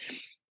practices.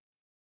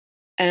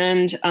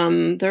 And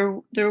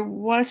there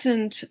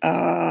wasn't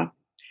there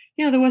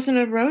wasn't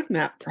a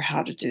roadmap for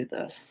how to do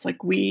this.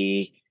 Like,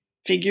 we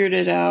figured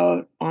it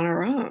out on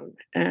our own.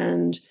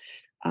 And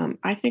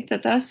I think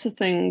that that's the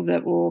thing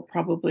that will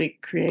probably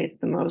create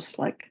the most,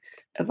 like,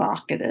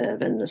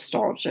 evocative and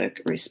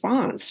nostalgic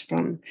response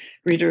from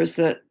readers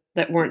that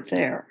weren't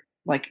there.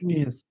 Like,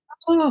 Yes.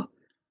 oh,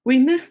 we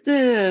missed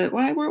it.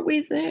 Why weren't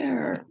we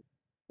there?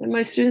 And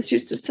my students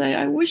used to say,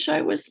 I wish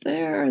I was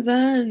there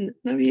then.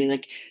 And I'd be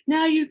like,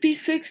 now you'd be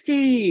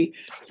 60.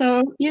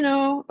 So,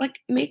 like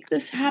make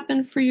this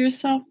happen for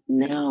yourself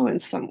now in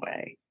some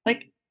way.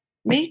 Like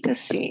make a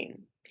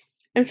scene.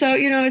 And so,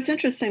 it's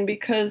interesting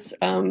because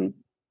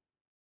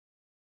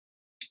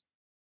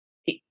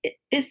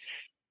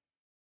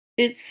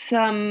it's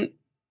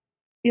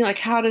like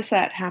how does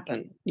that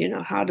happen?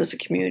 How does a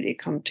community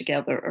come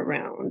together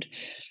around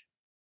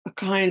a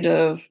kind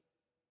of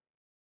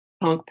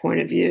punk point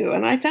of view?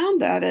 And I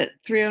found that at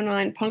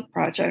 309 Punk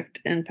Project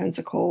in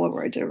Pensacola,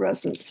 where I did a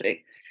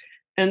residency.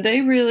 And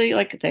they really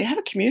they have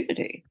a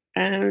community,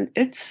 and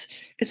it's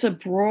a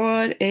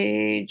broad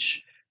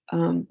age,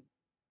 um,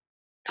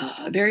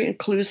 very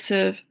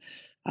inclusive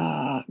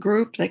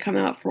group. They come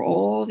out for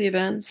all the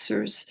events.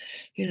 There's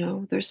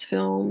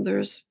film,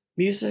 there's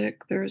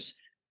music, there's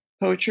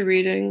poetry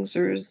readings,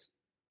 there's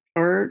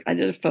art. I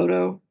did a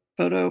photo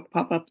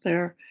pop up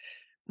there.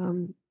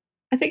 Um,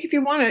 I think if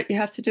you want it, you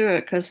have to do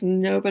it because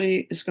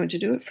nobody is going to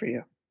do it for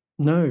you.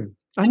 No.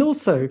 And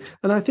also,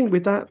 and I think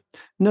with that,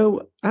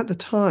 no, at the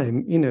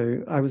time,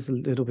 I was a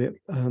little bit,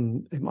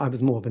 I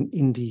was more of an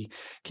indie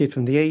kid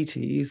from the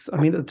 80s. I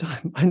mean, at the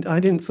time, I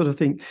didn't sort of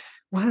think,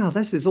 wow,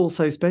 this is all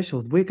so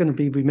special. We're going to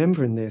be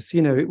remembering this.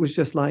 It was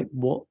just like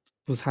what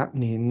was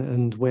happening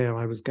and where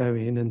I was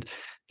going and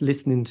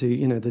listening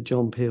to, the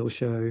John Peel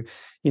show,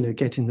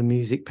 getting the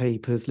music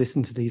papers,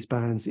 listen to these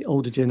bands. The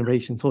older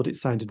generation thought it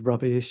sounded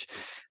rubbish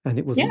and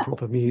it wasn't Yeah.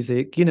 proper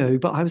music,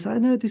 but I was like,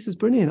 no, this is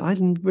brilliant.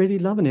 I'm really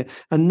loving it.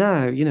 And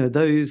now,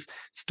 those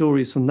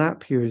stories from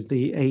that period,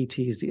 the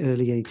 80s, the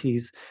early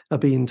 80s, are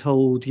being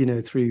told,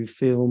 through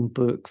film,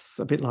 books,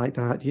 a bit like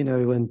that,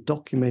 and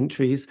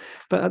documentaries.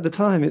 But at the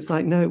time, it's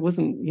like, no, it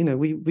wasn't, we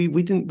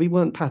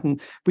weren't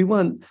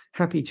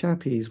happy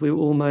chappies. We were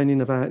all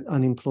moaning about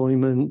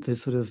unemployment, the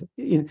sort of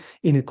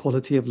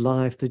inequality of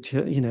life,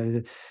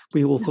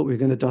 we all thought we were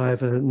going to die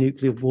of a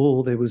nuclear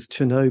war. There was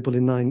Chernobyl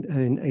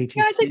in 86.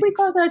 Yeah, I think we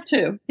saw that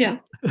too. Yeah.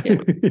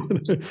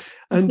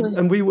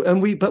 and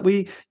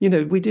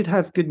we did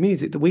have good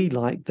music that we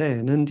liked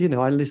then, and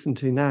I listen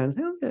to now and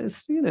think, oh,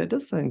 yes, it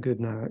does sound good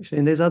now actually.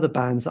 And there's other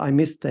bands that I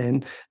missed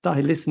then that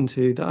I listen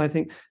to that I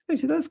think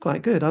actually that's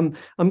quite good. I'm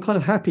kind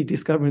of happy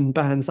discovering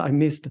bands that I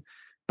missed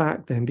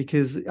back then,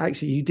 because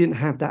actually you didn't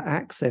have that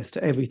access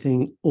to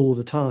everything all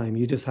the time.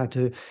 You just had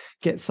to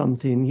get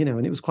something,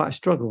 and it was quite a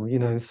struggle,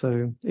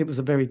 so it was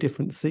a very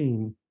different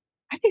scene.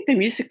 I think the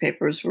music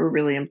papers were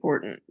really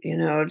important,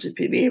 to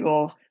be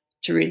able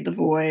to read The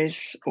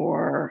Voice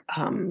or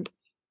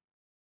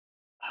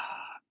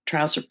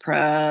Trouser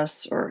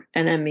Press or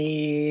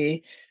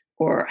NME,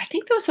 or I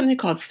think there was something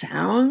called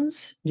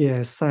Sounds.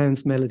 Yeah,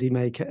 Sounds, Melody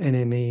Maker,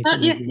 NME.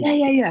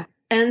 Yeah.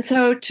 And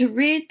so to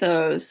read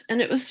those,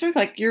 and it was sort of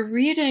like you're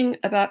reading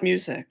about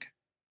music.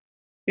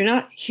 You're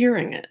not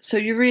hearing it. So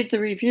you read the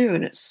review,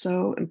 and it's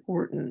so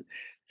important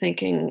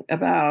thinking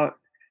about,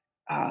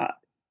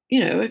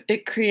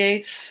 it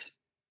creates,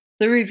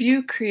 the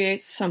review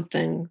creates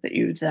something that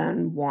you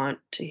then want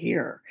to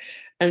hear.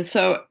 And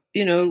so,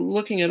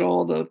 looking at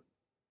all the,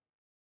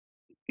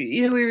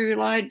 we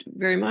relied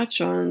very much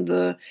on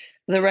the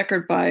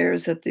record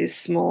buyers at these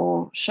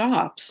small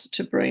shops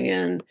to bring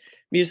in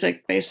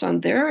music based on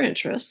their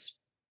interests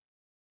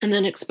and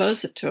then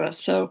expose it to us.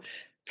 So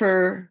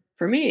for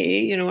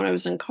me, when I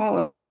was in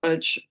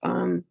college,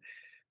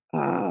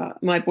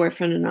 my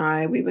boyfriend and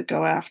I, we would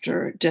go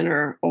after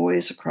dinner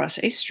always across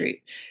 8th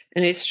Street.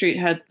 And 8th Street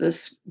had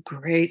this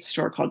great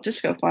store called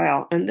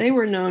Discophile, and they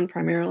were known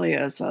primarily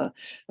as a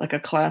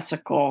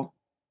classical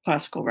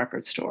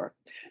record store.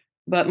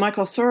 But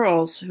Michael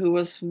Searles, who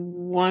was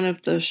one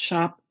of the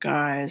shop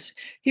guys,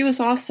 he was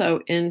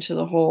also into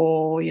the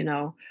whole,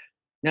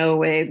 no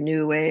wave,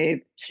 new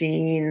wave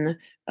scene,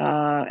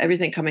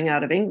 everything coming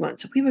out of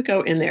England. So we would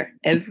go in there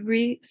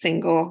every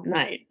single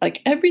night.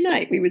 Like every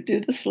night we would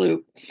do this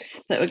loop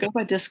that would go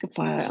by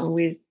Discophile, and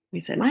we'd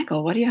say,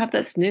 Michael, what do you have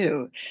that's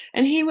new?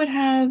 And he would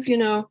have,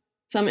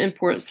 some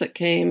imports that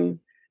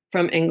came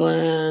from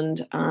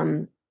England.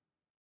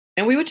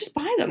 And we would just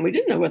buy them. We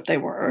didn't know what they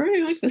were.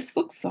 Like, this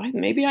looks like,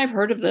 maybe I've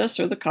heard of this,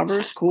 or the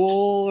cover's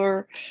cool,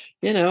 or,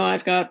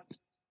 I've got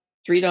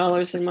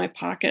 $3 in my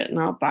pocket and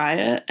I'll buy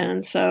it.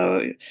 And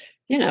so,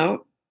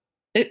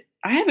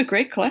 I have a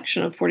great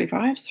collection of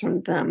 45s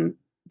from them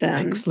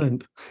then.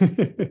 Excellent.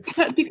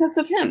 because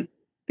of him,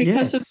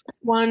 because of Yes. this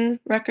one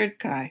record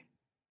guy.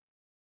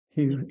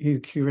 Who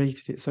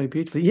curated it so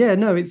beautifully. Yeah,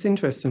 no, it's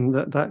interesting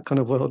that kind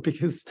of world,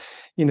 because,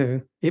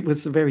 it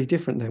was very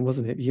different then,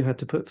 wasn't it? You had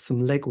to put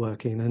some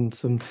legwork in and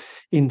some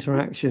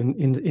interaction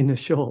in a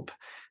shop.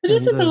 But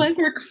isn't the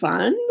legwork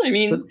fun? I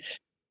mean,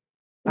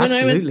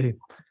 absolutely.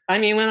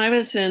 When I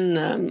was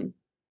in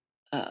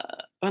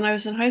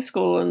high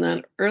school and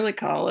then early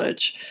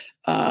college,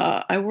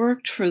 I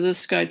worked for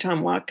this guy,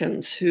 Tom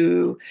Watkins,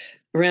 who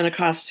ran a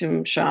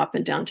costume shop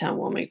in downtown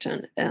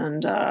Wilmington.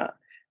 And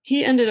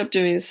he ended up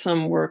doing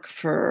some work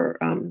for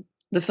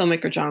the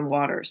filmmaker John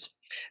Waters.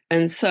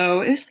 And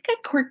so it was like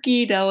a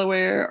quirky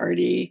Delaware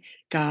arty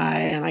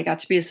guy, and I got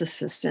to be his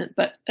assistant.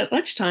 But at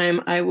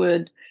lunchtime, I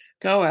would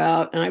go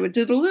out and I would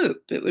do the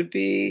loop. It would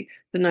be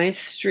the Ninth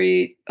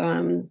Street,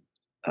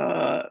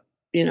 uh,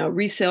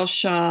 resale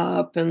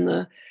shop and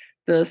the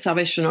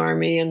Salvation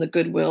Army and the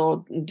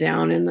Goodwill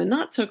down in the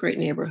not so great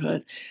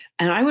neighborhood.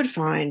 And I would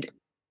find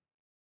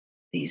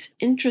these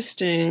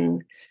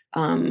interesting,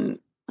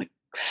 like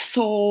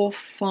soul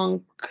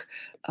funk,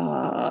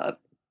 uh,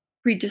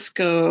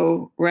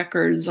 pre-disco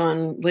records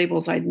on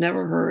labels I'd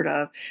never heard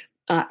of,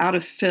 out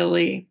of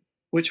Philly,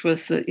 which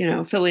was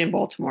Philly and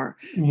Baltimore.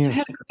 So I had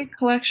Yes. a great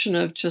collection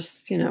of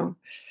just,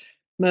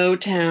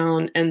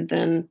 Motown and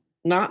then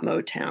not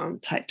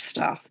Motown type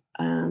stuff.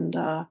 And,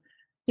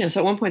 so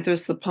at one point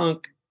there's the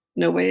punk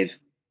no wave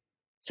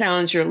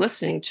sounds you're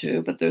listening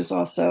to, but there's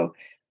also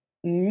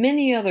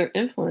many other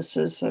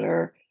influences that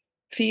are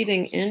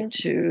feeding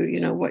into,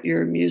 what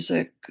your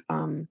music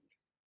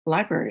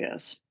library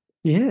is.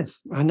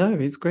 Yes, I know.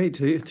 It's great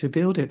to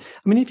build it.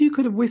 I mean, if you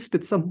could have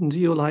whispered something to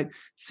your like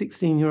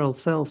 16-year-old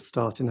self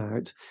starting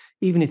out,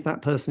 even if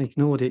that person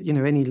ignored it,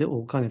 any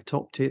little kind of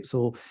top tips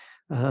or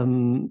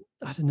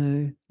I don't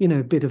know,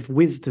 a bit of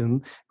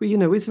wisdom. But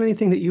is there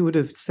anything that you would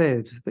have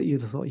said that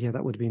you'd have thought, yeah,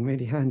 that would have been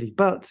really handy?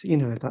 But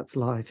that's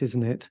life,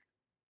 isn't it?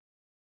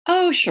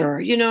 Oh,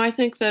 sure. I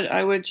think that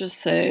I would just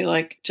say,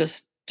 like,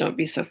 just don't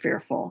be so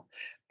fearful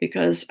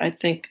because I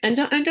think, and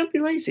don't be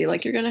lazy.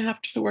 Like, you're going to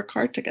have to work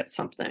hard to get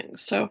something.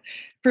 So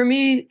for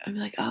me, I'm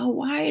like, oh,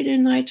 why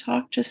didn't I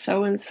talk to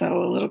so and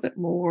so a little bit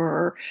more?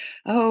 Or,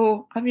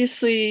 oh,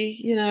 obviously,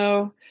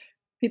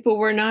 people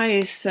were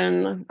nice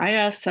and I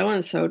asked so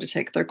and so to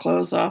take their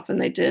clothes off and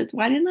they did.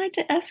 Why didn't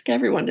ask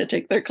everyone to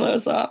take their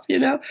clothes off,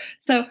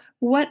 So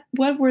what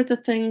were the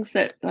things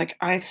that like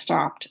I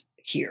stopped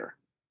here?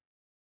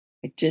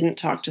 I didn't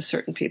talk to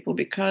certain people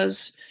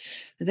because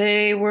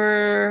they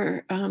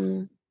were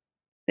um,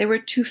 they were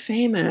too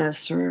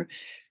famous, or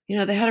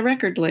they had a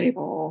record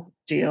label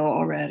deal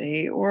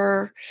already,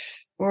 or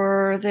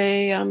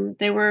they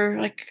were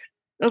like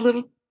a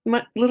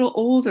little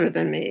older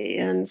than me,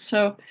 and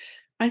so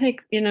I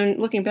think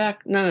looking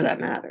back, none of that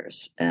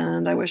matters,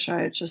 and I wish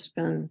I had just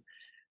been.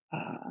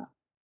 Uh,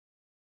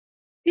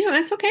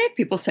 it's okay if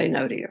people say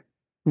no to you.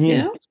 You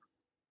know, Yes,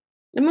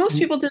 and most mm,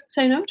 people didn't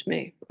say no to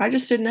me. I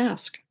just didn't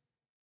ask.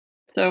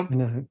 So I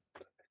know.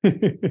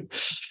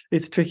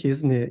 It's tricky,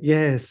 isn't it?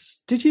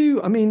 Yes. Did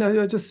you? I mean, I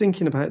was just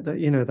thinking about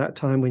that. That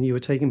time when you were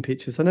taking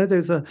pictures. I know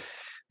there's a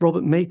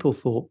Robert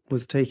Mapplethorpe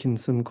was taking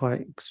some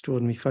quite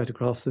extraordinary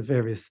photographs of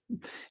various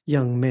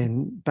young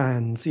men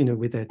bands,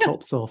 with their yeah.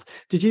 tops off.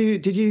 Did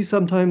you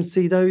sometimes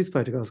see those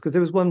photographs? Because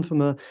there was one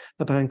from a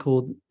band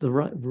called the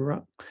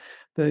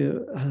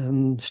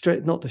stray,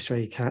 not the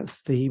Stray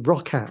Cats, the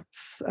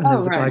Rockats, and there Oh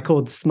was a guy right.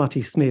 called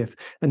Smutty Smith,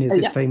 and there's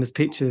this Yeah. famous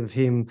picture of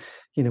him,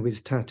 with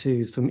his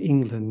tattoos from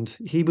England.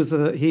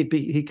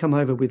 He'd come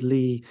over with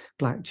Lee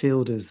Black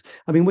Childers.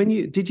 I mean, were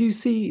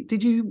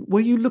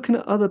you looking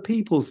at other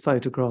people's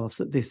photographs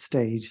at this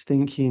stage,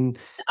 thinking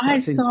I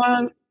that's in?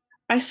 saw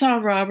I saw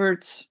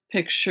Robert's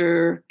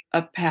picture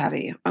of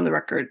Patty on the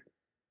record,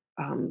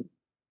 um,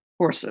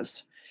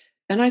 horses,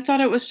 and I thought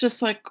it was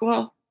just like,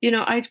 well,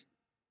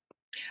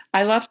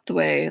 I loved the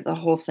way the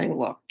whole thing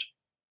looked,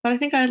 but I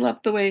think I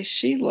loved the way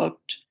she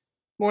looked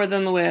more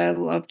than the way I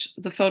loved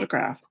the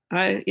photograph.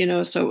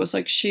 So it was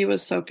like she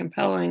was so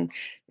compelling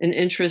and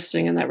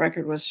interesting, and that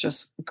record was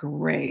just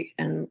great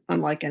and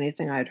unlike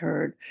anything I'd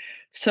heard.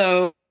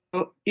 So,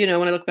 when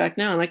I look back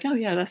now, I'm like, oh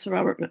yeah, that's a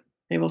Robert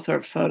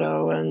Mapplethorpe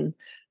photo, and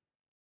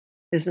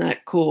isn't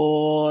that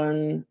cool?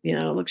 And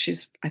look,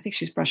 I think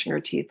she's brushing her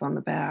teeth on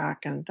the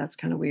back, and that's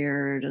kind of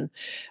weird.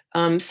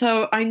 And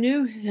so I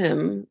knew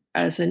him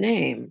as a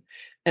name.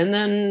 And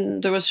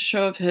then there was a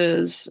show of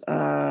his,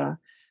 I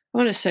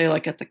want to say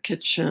like at the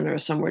kitchen or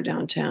somewhere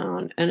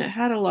downtown. And it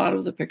had a lot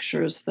of the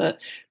pictures that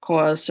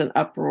caused an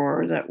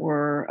uproar that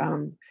were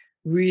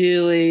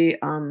really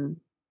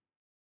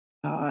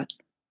uh,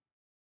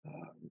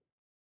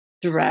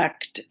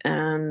 direct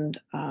and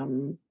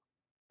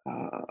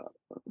uh,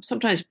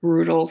 sometimes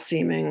brutal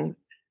seeming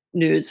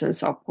nudes and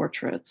self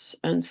portraits.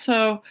 And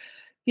so,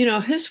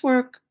 his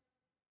work,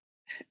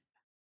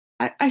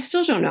 I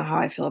still don't know how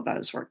I feel about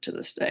his work to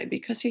this day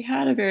because he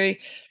had a very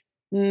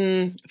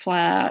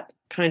flat,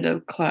 kind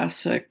of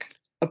classic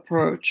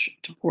approach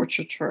to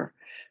portraiture.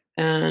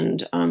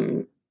 And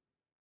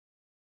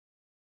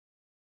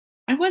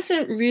I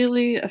wasn't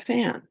really a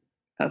fan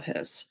of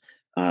his.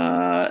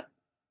 Uh,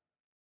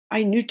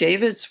 I knew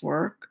David's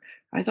work.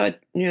 I thought,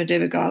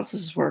 David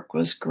Goss's work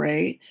was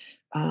great.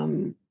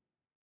 Um,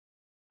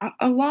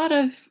 a lot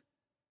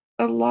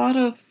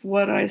of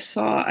what I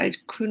saw, I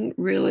couldn't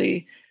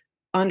really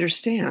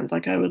understand.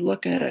 Like I would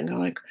look at it and go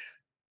like,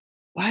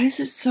 why is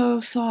it so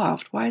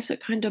soft? Why is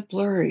it kind of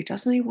blurry?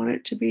 Doesn't he want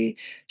it to be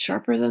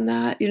sharper than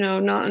that?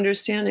 Not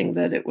understanding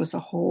that it was a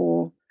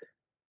whole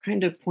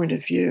kind of point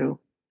of view.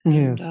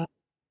 And Yes.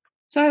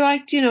 so I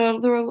liked, there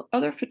were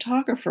other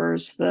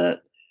photographers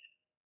that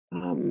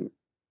um,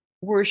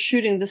 were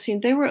shooting the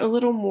scene. They were a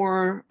little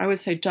more, I would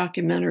say,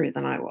 documentary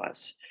than I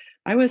was.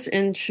 I was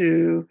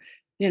into,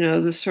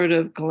 the sort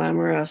of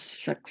glamorous,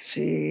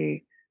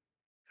 sexy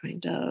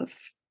kind of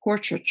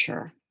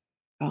portraiture.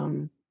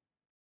 Um,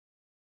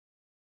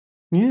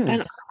 and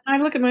Yes. I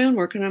look at my own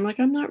work and I'm like,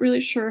 I'm not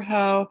really sure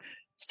how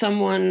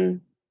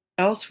someone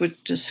else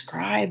would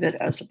describe it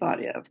as a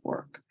body of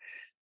work.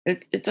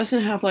 It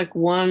doesn't have like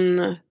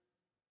one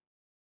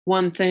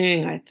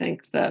thing I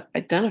think that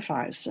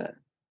identifies it.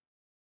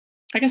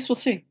 I guess we'll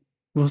see.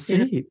 We'll You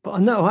know, see. But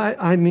no,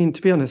 I mean,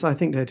 to be honest, I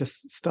think they're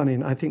just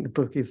stunning. I think the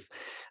book is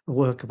a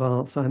work of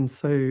art. So I'm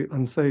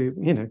so,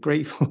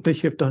 grateful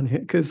that you've done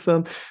it. Because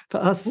for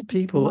us thank you so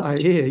people much. out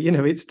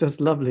here, it's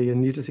just lovely.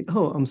 And you just think,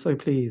 oh, I'm so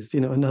pleased,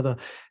 another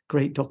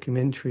great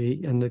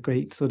documentary and a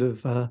great sort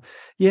of,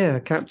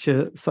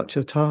 capture such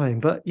a time.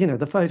 But,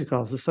 the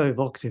photographs are so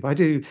evocative. I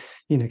do,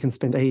 can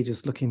spend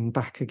ages looking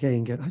back again,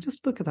 and go, I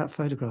just look at that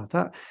photograph.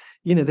 That,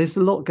 there's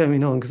a lot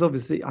going on. Because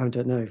obviously, I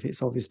don't know if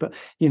it's obvious, but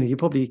you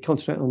probably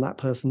concentrate on that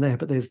person there,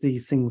 but there's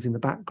these things in the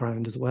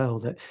background as well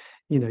that,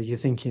 you're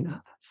thinking, oh,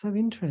 that's so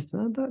interesting.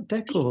 Oh, that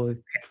decor,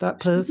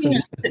 that Speaking person.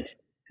 of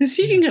Yeah.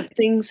 speaking of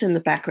things in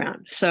the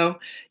background, so,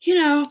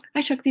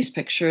 I took these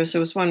pictures. There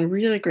was one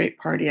really great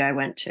party I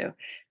went to,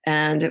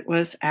 and it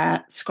was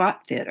at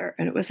Scott Theater,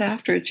 and it was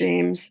after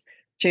James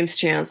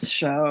Chance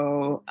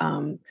show,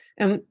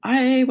 and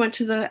I went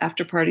to the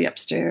after party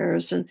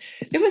upstairs, and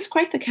it was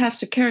quite the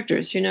cast of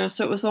characters,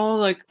 so it was all,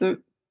 like, the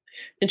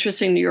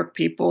interesting New York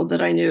people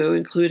that I knew,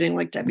 including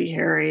like Debbie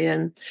Harry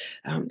and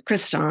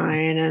Chris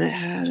Stein, and it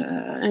had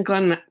and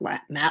Glenn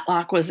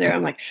Matlock was there.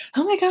 I'm like,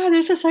 oh my God,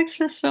 there's a Sex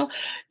Pistol,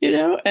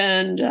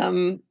 and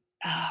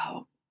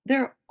oh,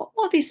 there are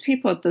all these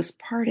people at this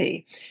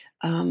party,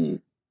 um,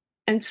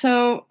 and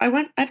so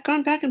I've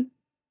gone back and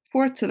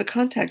forth to the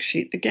contact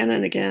sheet again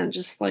and again,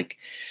 just like,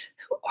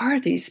 who are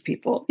these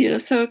people?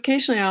 So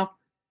occasionally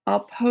I'll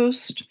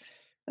post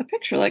a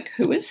picture like,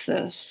 who is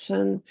this?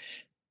 And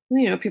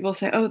people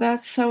say, "Oh,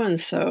 that's so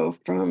and so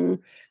from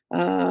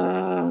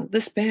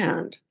this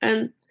band,"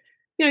 and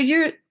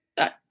you're.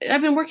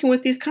 I've been working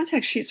with these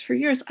contact sheets for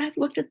years. I've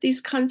looked at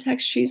these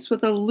contact sheets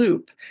with a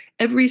loop,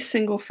 every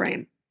single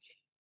frame.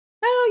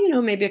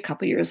 Oh, maybe a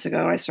couple years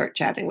ago, I start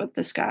chatting with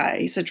this guy.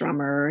 He's a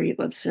drummer. He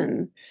lives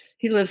in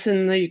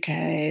the UK.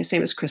 His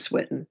name is Chris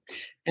Whitten,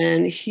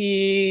 and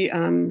he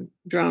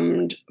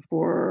drummed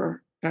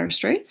for Dire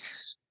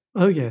Straits.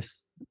 Oh,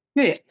 yes.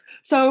 Yeah, yeah.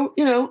 So,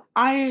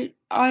 I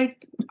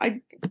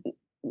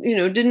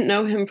didn't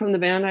know him from the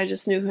band. I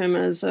just knew him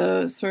as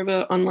a sort of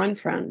an online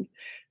friend.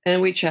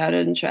 And we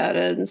chatted and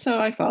chatted. And so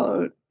I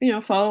follow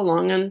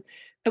along. And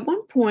at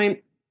one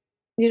point,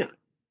 you know,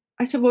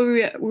 I said, well,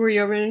 were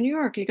you ever in New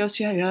York? He goes,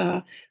 yeah,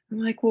 yeah. I'm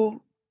like,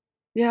 well,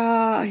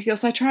 yeah. He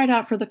goes, I tried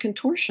out for the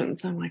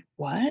Contortions. I'm like,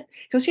 what?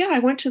 He goes, yeah, I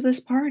went to this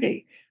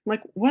party. I'm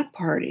like, what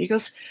party? He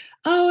goes,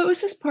 oh, it was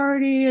this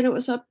party and it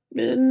was up,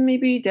 and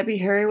maybe Debbie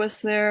Harry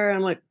was there.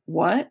 I'm like,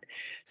 what?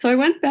 So I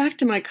went back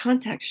to my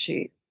contact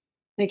sheet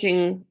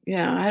thinking,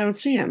 yeah, I don't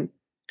see him.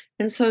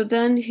 And so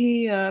then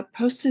he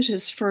posted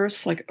his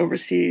first like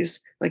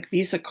overseas like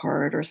Visa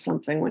card or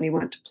something when he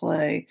went to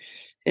play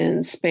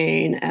in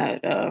Spain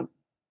at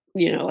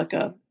like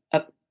a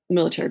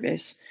military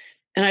base.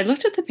 And I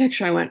looked at the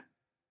picture. I went,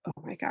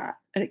 oh my God.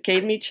 And it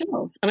gave me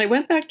chills. And I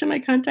went back to my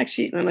contact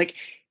sheet and I'm like,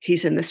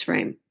 he's in this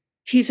frame.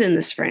 He's in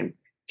this frame.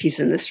 He's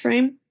in this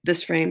frame,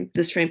 this frame,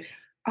 this frame.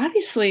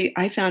 Obviously,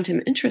 I found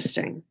him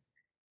interesting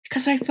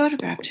because I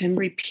photographed him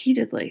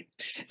repeatedly.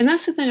 And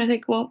that's the thing. I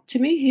think, well, to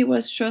me, he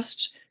was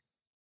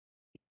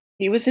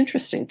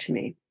interesting to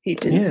me.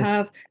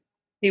 Yes.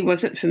 He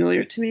wasn't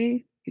familiar to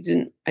me.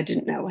 I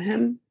didn't know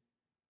him.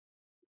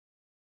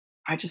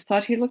 I just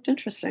thought he looked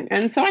interesting.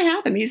 And so I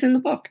have him. He's in the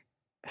book,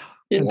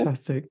 you know?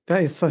 Fantastic.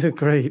 That is so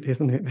great,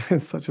 isn't it?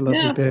 It's such a lovely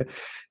Yeah. bit.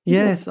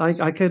 Yeah. Yes,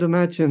 I could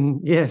imagine.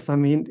 Yes, I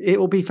mean, it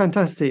will be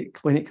fantastic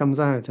when it comes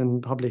out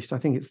and published. I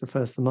think it's the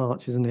 1st of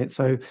March, isn't it?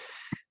 So,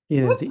 I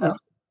hope so.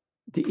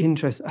 the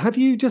interest. Have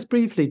you just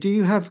briefly, do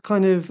you have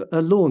kind of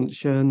a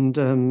launch and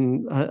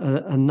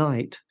a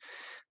night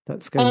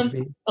that's going to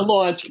be? A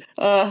launch.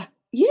 There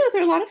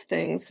are a lot of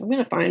things. I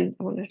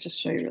want to just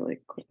show you really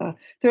quick.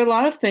 There are a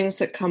lot of things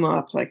that come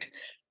up, like,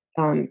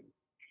 um,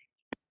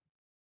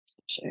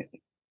 show you.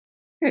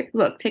 Here,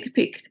 look, take a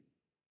peek.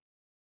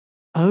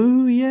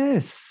 Oh,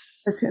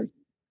 yes. Okay.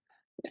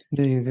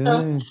 There you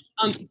So,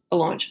 go. a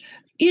launch.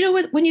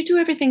 When you do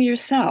everything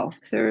yourself,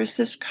 there's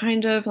this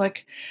kind of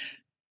like,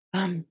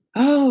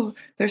 oh,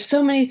 there's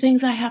so many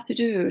things I have to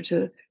do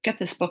to get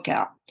this book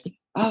out.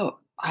 Oh,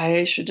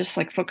 I should just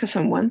like focus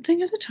on one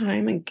thing at a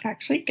time and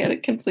actually get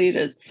it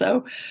completed.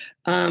 So,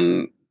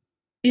 um,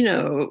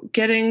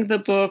 getting the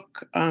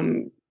book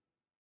to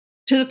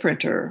the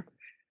printer,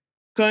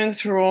 going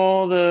through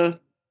all the,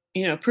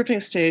 proofing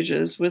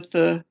stages with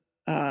the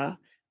uh,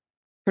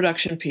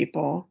 production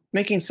people,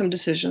 making some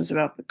decisions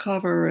about the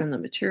cover and the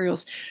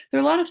materials. There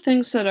are a lot of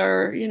things that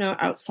are,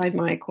 outside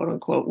my quote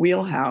unquote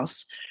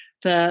wheelhouse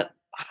that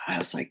I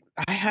was like,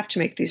 I have to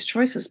make these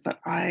choices, but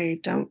I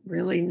don't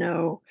really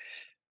know.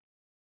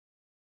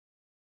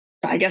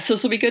 I guess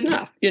this will be good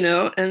enough,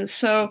 And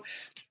so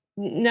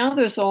now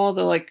there's all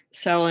the like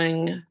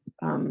selling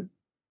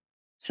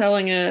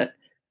it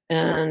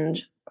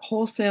and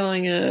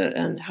wholesaling it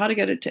and how to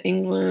get it to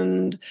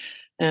England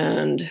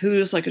and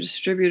who's like a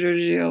distributor to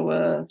deal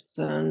with,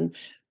 and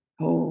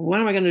when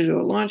am I going to do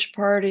a launch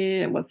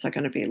party, and what's that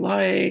going to be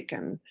like,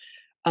 and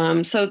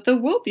so there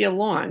will be a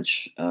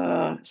launch.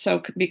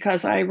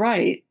 Because I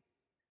write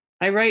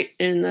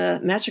in a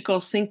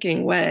magical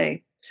thinking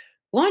way,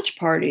 launch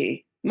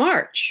party,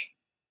 March,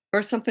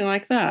 or something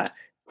like that.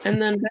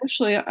 And then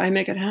eventually I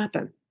make it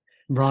happen.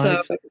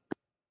 So Right.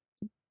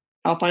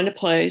 I'll find a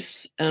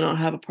place and I'll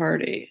have a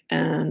party,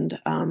 and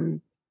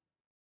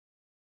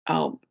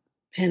I'll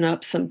pin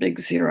up some big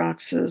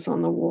Xeroxes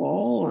on the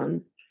wall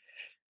and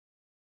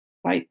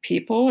invite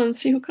people and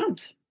see who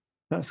comes.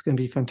 That's going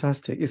to be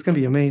fantastic. It's going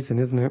to be amazing,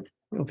 isn't it?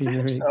 It'll be I hope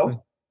very so.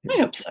 exciting. Yeah. I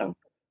hope so.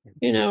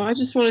 I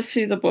just want to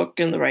see the book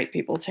in the right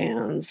people's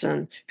hands,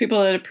 and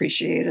people that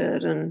appreciate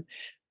it and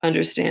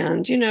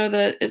understand,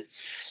 that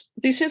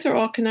these things are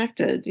all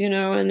connected,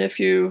 and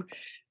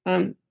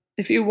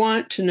if you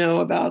want to know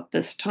about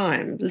this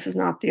time, this is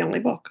not the only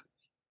book.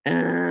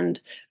 And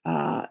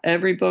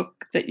every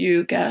book that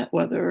you get,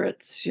 whether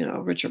it's,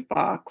 Richard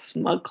Bach's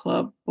Mug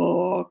Club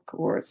book,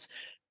 or it's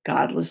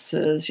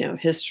Godless's,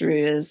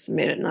 History is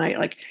Made at Night,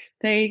 like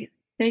they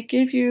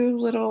give you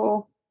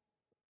little.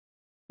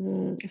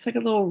 It's like a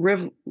little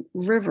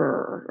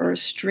river or a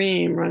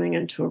stream running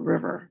into a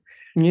river.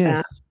 And,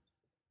 Yes.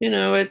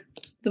 it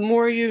the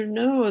more you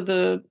know,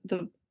 the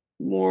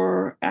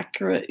more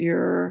accurate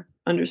your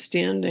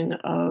understanding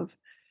of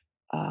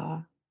uh,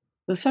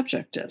 the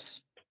subject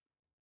is.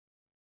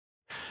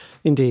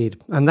 Indeed.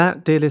 And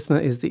that, dear listener,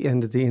 is the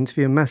end of the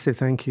interview. A massive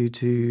thank you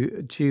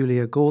to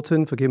Julia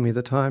Gorton for giving me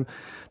the time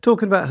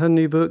talking about her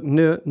new book,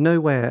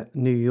 Nowhere,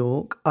 New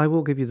York. I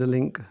will give you the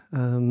link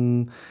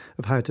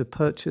of how to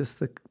purchase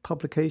the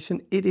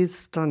publication. It is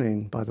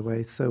stunning, by the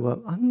way.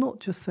 So I'm not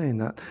just saying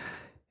that.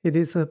 It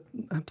is a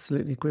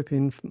absolutely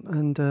gripping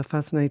and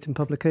fascinating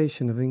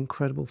publication of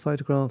incredible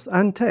photographs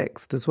and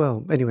text as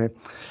well. Anyway,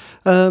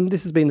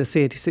 this has been the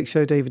C86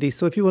 Show, David East.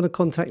 So if you want to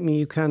contact me,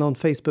 you can on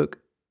Facebook,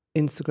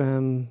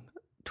 Instagram,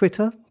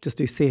 Twitter, just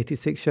do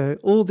C86 Show.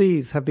 All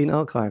these have been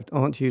archived.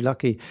 Aren't you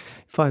lucky?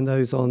 Find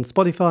those on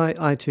Spotify,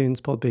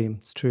 iTunes, Podbean.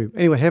 It's true.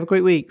 Anyway, have a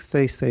great week.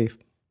 Stay safe.